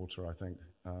see on the altar, I think,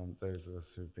 those of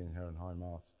us who've been here in High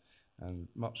Mass, and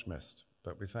much missed.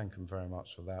 But we thank him very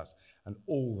much for that and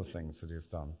all the things that he has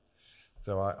done.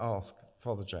 So I ask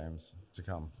Father James to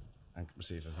come and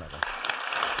receive his medal.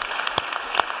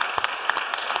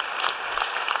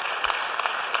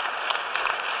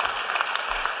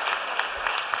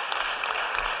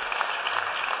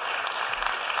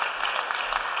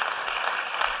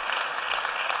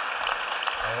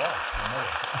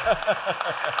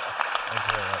 Thank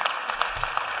you very much.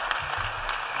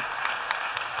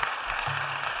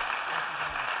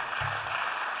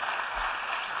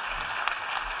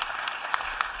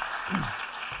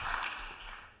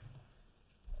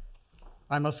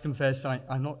 I must confess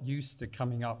I'm not used to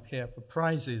coming up here for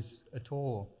prizes at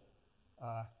all.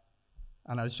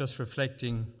 And I was just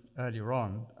reflecting earlier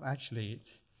on,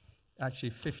 it's actually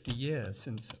 50 years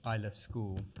since I left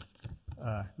school,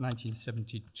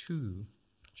 1972,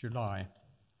 July.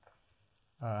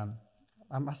 And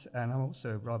I'm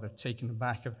also rather taken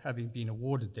aback of having been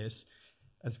awarded this,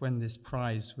 as when this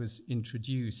prize was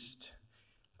introduced,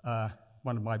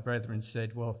 one of my brethren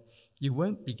said, "Well, You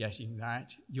won't be getting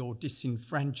that. You're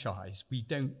disenfranchised. We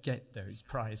don't get those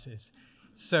prizes.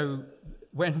 So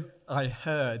when I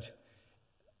heard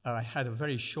I had a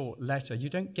very short letter, you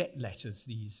don't get letters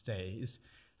these days.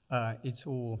 It's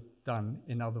all done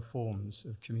in other forms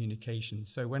of communication.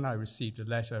 So when I received a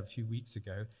letter a few weeks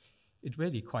ago, it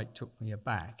really quite took me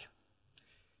aback.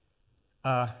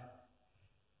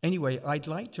 Anyway, I'd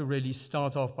like to really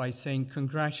start off by saying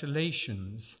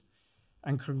congratulations.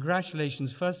 And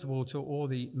congratulations, first of all, to all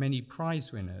the many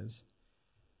prize winners,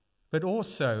 but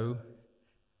also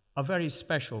a very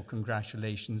special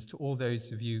congratulations to all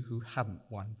those of you who haven't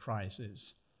won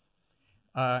prizes.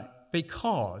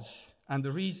 Because, and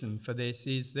the reason for this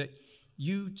is that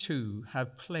you too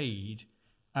have played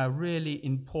a really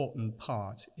important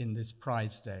part in this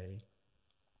prize day.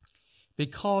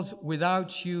 Because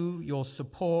without you, your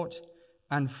support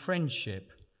and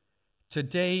friendship,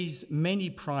 today's many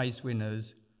prize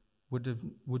winners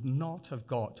would not have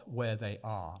got where they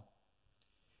are.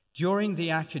 During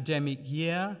the academic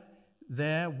year,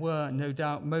 there were no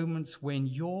doubt moments when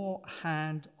your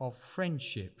hand of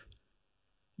friendship,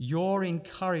 your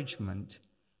encouragement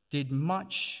did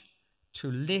much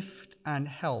to lift and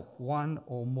help one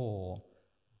or more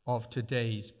of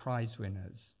today's prize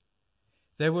winners.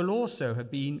 There will also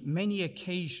have been many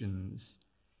occasions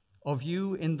of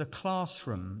you in the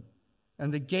classroom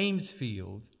and the games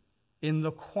field, in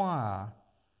the choir,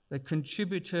 that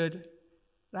contributed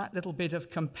that little bit of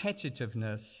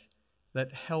competitiveness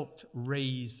that helped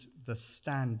raise the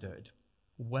standard.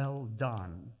 Well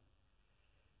done.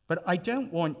 But I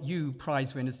don't want you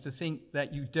prize winners to think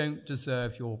that you don't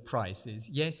deserve your prizes.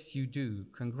 Yes, you do.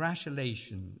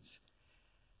 Congratulations.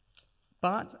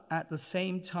 But at the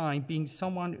same time, being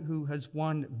someone who has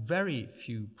won very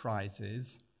few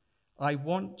prizes, I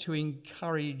want to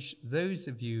encourage those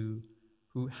of you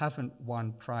who haven't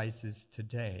won prizes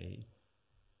today.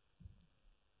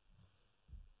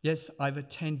 Yes, I've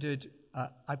attended,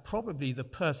 I'm probably the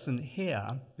person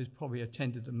here who's probably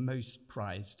attended the most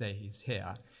prize days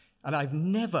here. And I've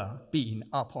never been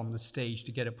up on the stage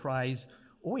to get a prize,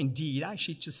 or indeed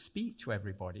actually to speak to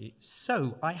everybody.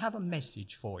 So I have a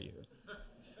message for you.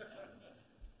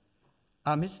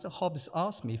 Mr. Hobbs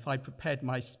asked me if I prepared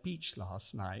my speech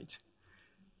last night.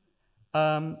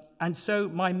 And so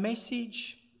my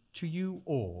message to you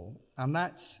all, and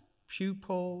that's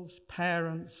pupils,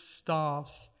 parents,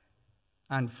 staffs,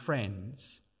 and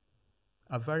friends,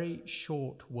 a very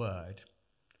short word: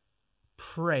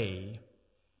 pray.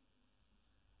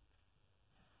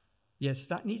 Yes,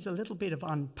 that needs a little bit of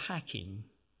unpacking,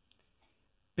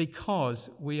 because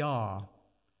we are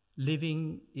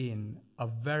living in a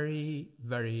very,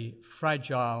 very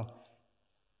fragile,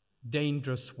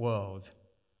 dangerous world.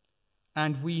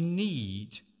 And we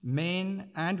need men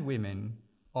and women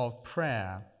of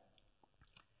prayer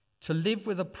to live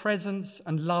with the presence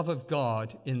and love of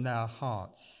God in their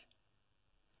hearts.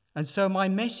 And so my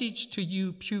message to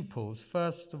you pupils,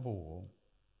 first of all,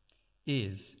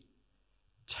 is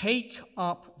take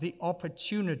up the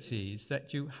opportunities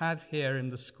that you have here in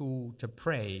the school to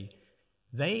pray.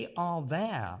 They are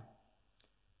there.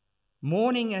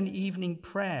 Morning and evening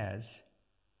prayers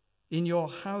in your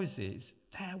houses,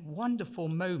 they're wonderful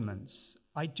moments.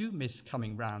 I do miss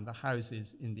coming round the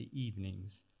houses in the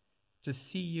evenings to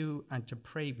see you and to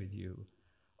pray with you.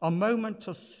 A moment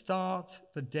to start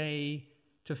the day,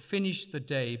 to finish the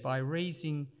day by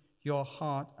raising your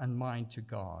heart and mind to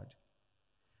God.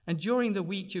 And during the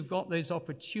week, you've got those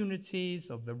opportunities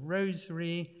of the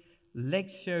Rosary,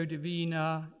 Lectio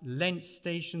Divina, Lent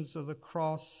Stations of the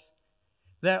Cross.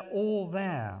 They're all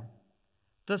there.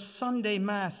 The Sunday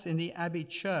Mass in the Abbey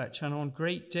Church and on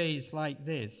great days like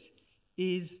this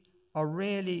is a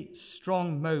really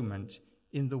strong moment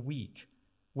in the week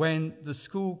when the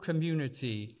school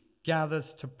community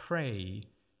gathers to pray,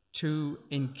 to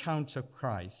encounter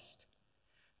Christ.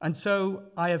 And so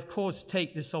I, of course,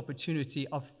 take this opportunity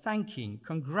of thanking,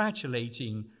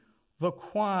 congratulating the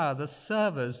choir, the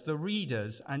servers, the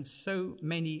readers, and so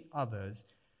many others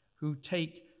who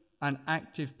take an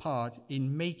active part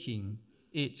in making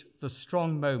it the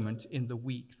strong moment in the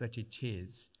week that it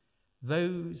is.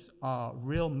 Those are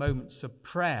real moments of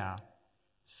prayer.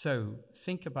 So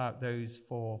think about those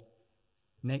for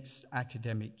next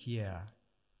academic year.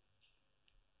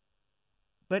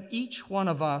 But each one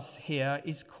of us here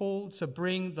is called to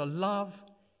bring the love,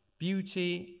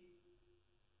 beauty,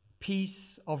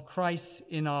 peace of Christ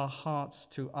in our hearts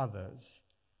to others.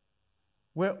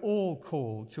 We're all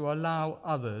called to allow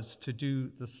others to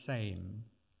do the same.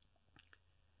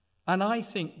 And I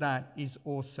think that is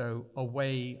also a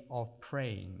way of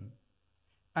praying.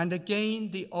 And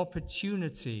again, the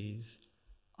opportunities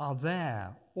are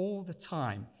there all the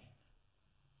time.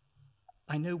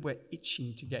 I know we're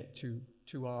itching to get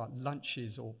to our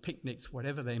lunches or picnics,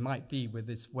 whatever they might be with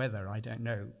this weather, I don't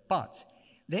know. But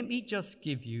let me just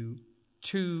give you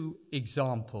 2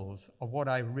 examples of what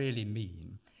I really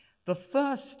mean. The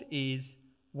first is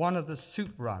one of the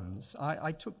soup runs.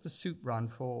 I took the soup run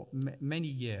for many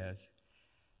years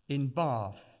in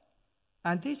Bath.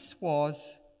 And this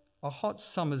was a hot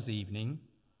summer's evening.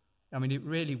 I mean, it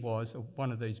really was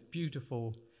one of those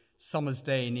beautiful summer's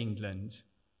day in England.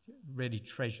 Really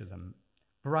treasure them.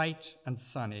 Bright and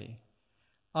sunny.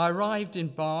 I arrived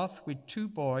in Bath with 2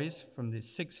 boys from the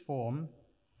 6th form,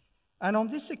 and on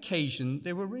this occasion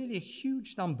there were really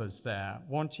huge numbers there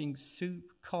wanting soup,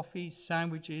 coffee,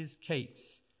 sandwiches,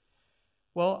 cakes.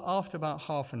 Well, after about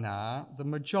half an hour, the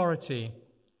majority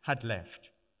had left.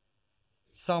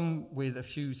 Some with a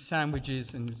few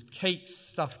sandwiches and cakes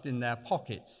stuffed in their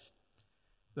pockets.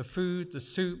 The food, the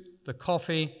soup, the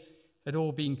coffee had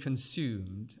all been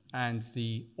consumed, and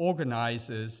the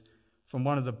organizers from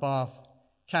one of the Bath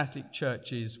Catholic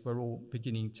churches were all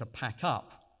beginning to pack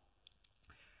up.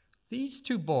 These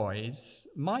 2 boys,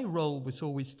 my role was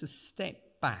always to step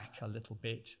back a little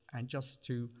bit and just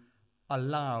to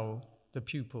allow the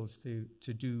pupils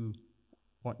to do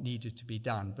what needed to be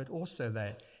done, but also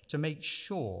there to make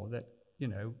sure that,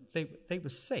 they were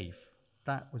safe.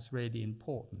 That was really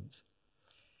important.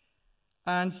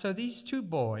 And so these 2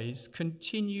 boys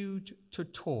continued to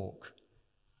talk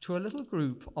to a little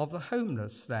group of the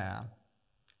homeless there.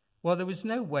 Well, there was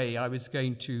no way I was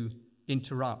going to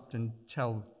interrupt and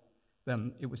tell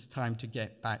them it was time to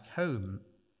get back home.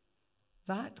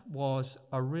 That was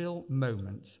a real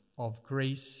moment of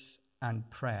grace and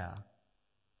prayer.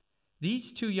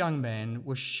 These 2 young men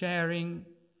were sharing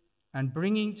and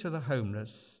bringing to the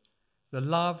homeless the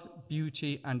love,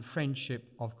 beauty, and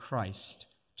friendship of Christ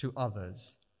to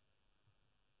others.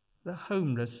 The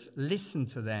homeless listened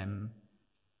to them,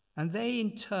 and they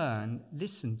in turn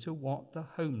listened to what the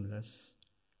homeless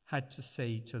had to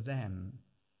say to them.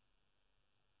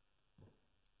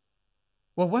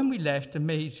 Well, when we left and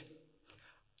made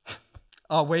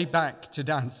our way back to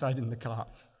Downside in the car,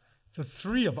 the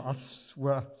 3 of us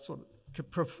were sort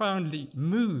of profoundly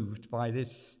moved by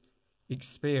this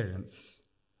experience.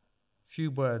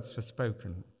 Few words were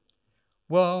spoken.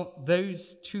 Well,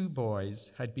 those 2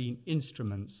 boys had been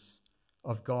instruments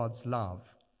of God's love.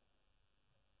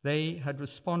 They had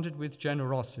responded with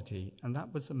generosity, and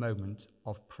that was a moment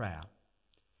of prayer.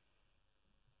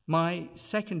 My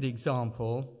second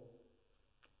example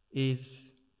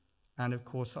is, and of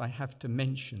course I have to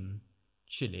mention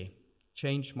Chile,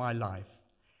 changed my life.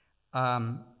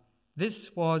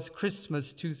 This was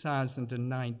Christmas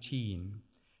 2019.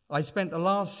 I spent the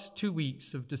last 2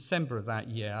 weeks of December of that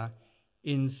year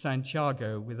in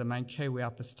Santiago with the Manquehue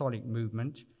Apostolic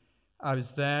Movement. I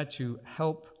was there to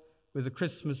help with the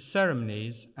Christmas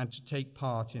ceremonies and to take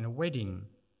part in a wedding.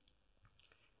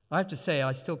 I have to say,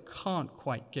 I still can't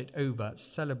quite get over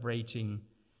celebrating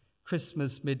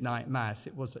Christmas midnight mass.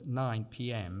 It was at 9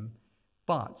 p.m.,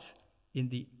 but in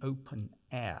the open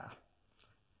air,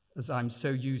 as I'm so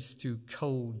used to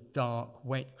cold, dark,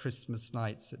 wet Christmas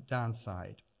nights at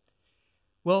Downside.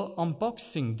 Well, on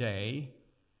Boxing Day,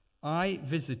 I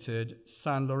visited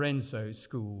San Lorenzo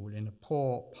School in a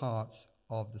poor part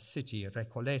of the city,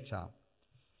 Recoleta,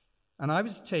 and I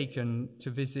was taken to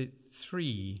visit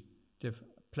 3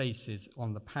 different places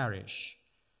on the parish.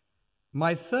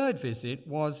 My third visit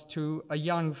was to a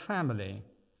young family.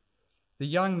 The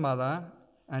young mother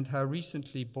and her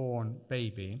recently born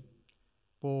baby,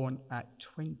 born at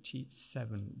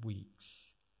 27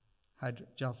 weeks, had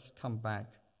just come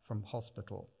back from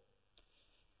hospital.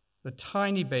 The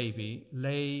tiny baby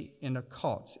lay in a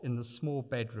cot in the small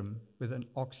bedroom with an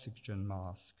oxygen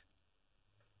mask.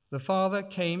 The father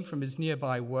came from his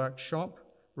nearby workshop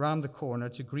round the corner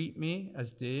to greet me,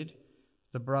 as did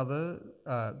the brothers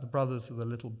of the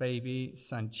little baby,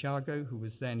 Santiago, who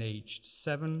was then aged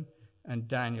 7, and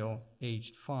Daniel,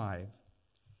 aged 5.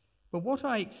 But what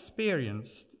I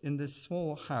experienced in this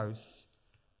small house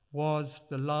was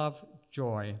the love,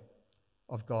 joy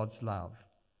of God's love.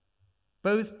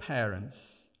 Both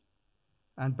parents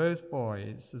and both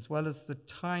boys, as well as the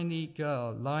tiny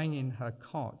girl lying in her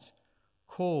cot,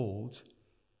 called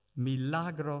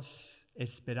Milagros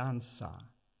Esperanza,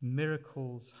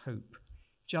 miracles, hope,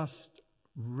 just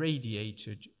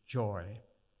radiated joy,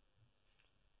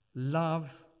 love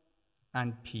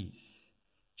and peace.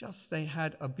 Just they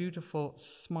had a beautiful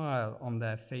smile on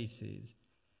their faces,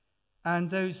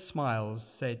 and those smiles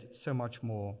said so much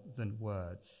more than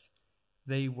words.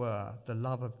 They were the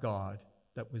love of God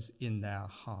that was in their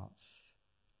hearts.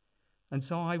 And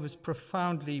so I was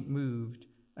profoundly moved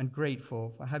and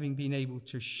grateful for having been able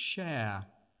to share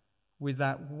with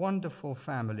that wonderful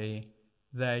family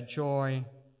their joy,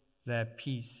 their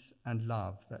peace and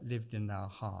love that lived in their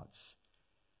hearts.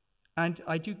 And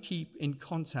I do keep in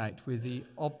contact with the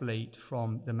oblate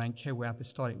from the Mankewe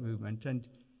Apostolic Movement, and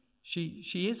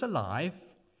she is alive,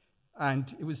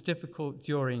 and it was difficult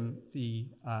during the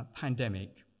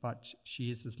pandemic, but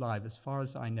she is alive as far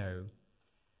as I know.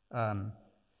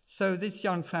 So this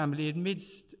young family,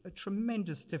 amidst a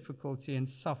tremendous difficulty and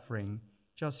suffering,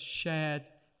 just shared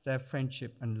their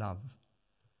friendship and love.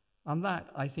 And that,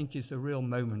 I think, is a real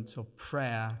moment of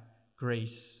prayer,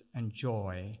 grace, and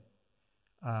joy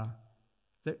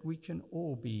that we can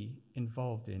all be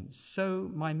involved in. So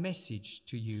my message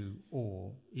to you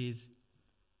all is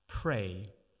pray.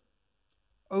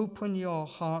 Open your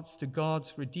hearts to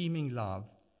God's redeeming love.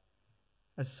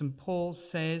 As St. Paul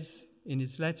says in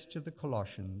his letter to the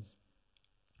Colossians,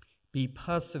 be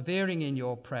persevering in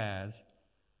your prayers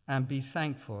and be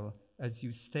thankful as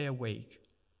you stay awake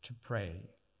to pray.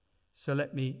 So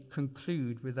let me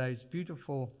conclude with those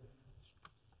beautiful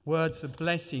words of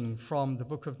blessing from the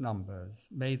book of Numbers.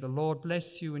 May the Lord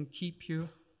bless you and keep you.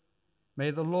 May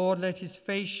the Lord let his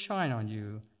face shine on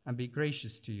you and be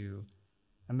gracious to you.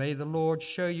 And may the Lord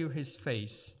show you his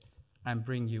face and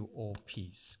bring you all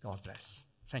peace. God bless.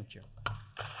 Thank you.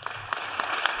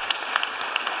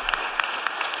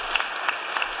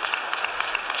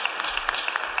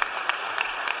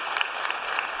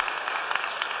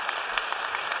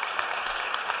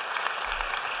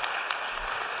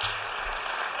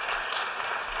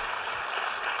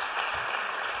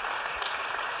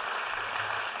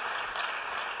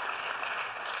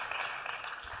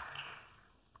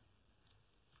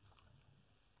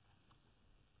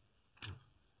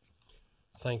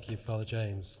 Thank you, Father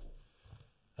James.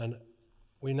 And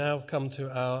we now come to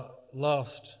our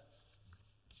last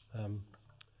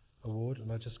award,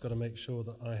 and I just got to make sure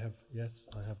that I have, yes,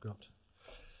 I have got.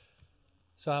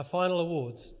 So our final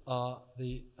awards are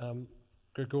the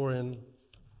Gregorian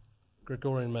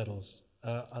medals,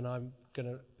 and I'm going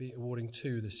to be awarding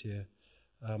 2 this year,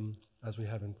 as we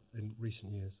have in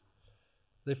recent years.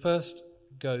 The first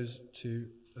goes to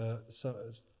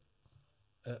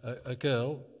a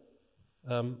girl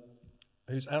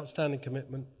whose outstanding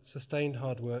commitment, sustained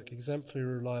hard work,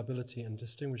 exemplary reliability and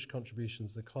distinguished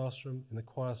contributions to the classroom, in the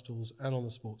choir stalls and on the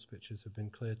sports pitches have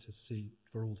been clear to see,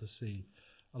 for all to see,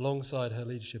 alongside her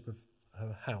leadership of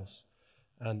her house.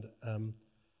 And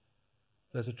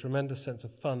there's a tremendous sense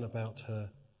of fun about her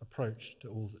approach to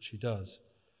all that she does.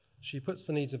 She puts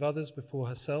the needs of others before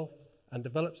herself and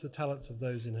develops the talents of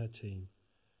those in her team.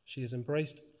 She has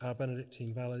embraced our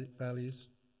Benedictine values,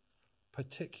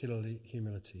 particularly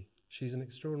humility. She's an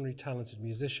extraordinarily talented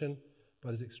musician,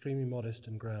 but is extremely modest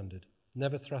and grounded,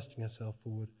 never thrusting herself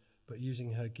forward, but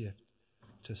using her gift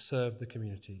to serve the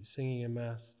community, singing in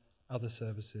Mass, other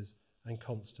services, and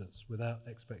concerts without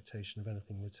expectation of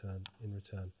anything in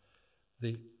return.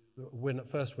 The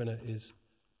first winner is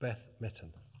Beth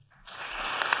Mitten.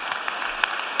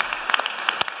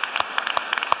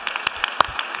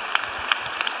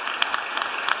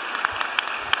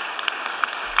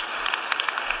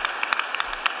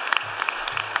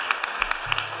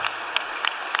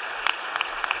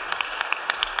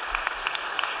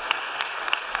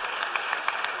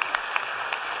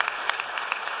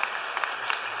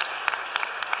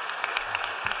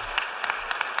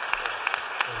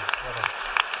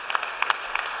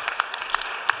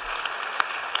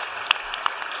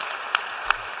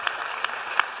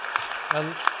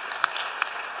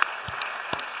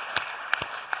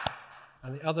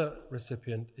 And the other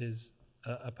recipient is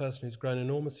a person who's grown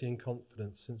enormously in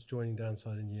confidence since joining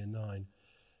Downside in Year 9.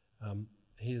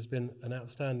 He has been an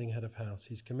outstanding head of house.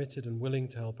 He's committed and willing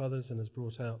to help others and has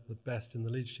brought out the best in the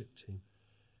leadership team,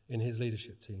 in his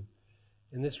leadership team.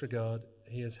 In this regard,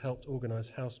 he has helped organise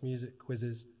house music,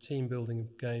 quizzes, team building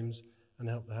games, and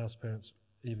helped the house parents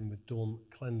even with dorm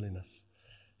cleanliness.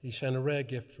 He's shown a rare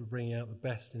gift for bringing out the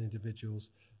best in individuals,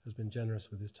 has been generous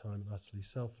with his time and utterly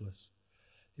selfless.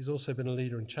 He's also been a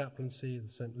leader in chaplaincy in the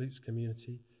St. Luke's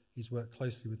community. He's worked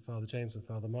closely with Father James and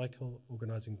Father Michael,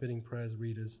 organising bidding prayers,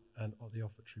 readers, and the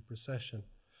offertory procession.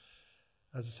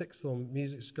 As a sixth form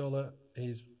music scholar,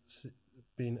 he's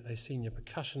been a senior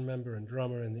percussion member and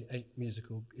drummer in eight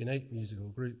musical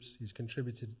groups. He's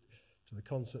contributed to the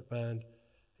concert band.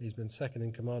 He's been second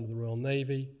in command of the Royal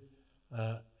Navy.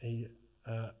 He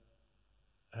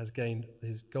has gained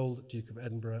his gold at Duke of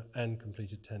Edinburgh and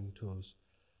completed 10 tours.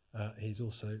 He's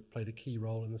also played a key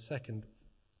role in the second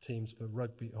teams for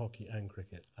rugby, hockey and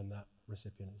cricket, and that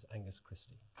recipient is Angus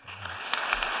Christie.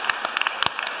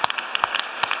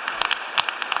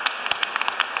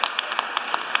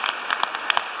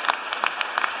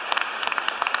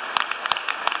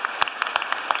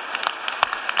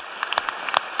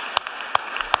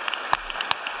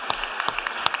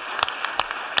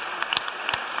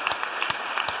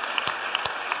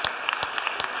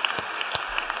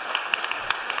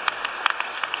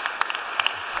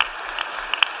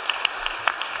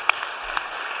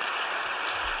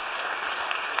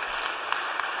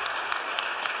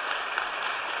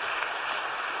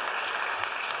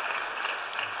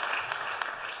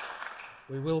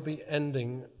 We will be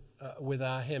ending with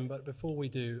our hymn, but before we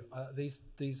do, these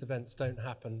events don't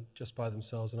happen just by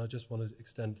themselves, and I just want to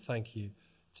extend thank you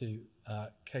to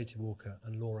Katie Walker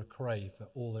and Laura Cray for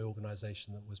all the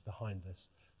organisation that was behind this.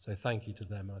 So thank you to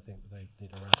them, and I think they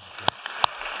need a round of applause.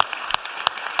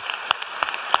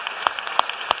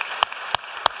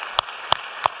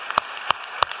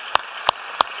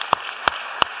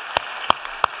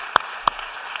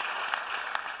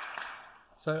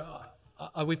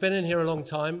 So we've been in here a long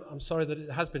time. I'm sorry that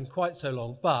it has been quite so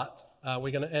long, but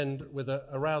we're going to end with a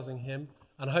rousing hymn,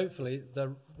 and hopefully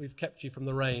we've kept you from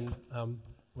the rain.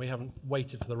 We haven't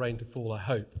waited for the rain to fall, I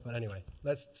hope. But anyway,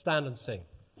 let's stand and sing.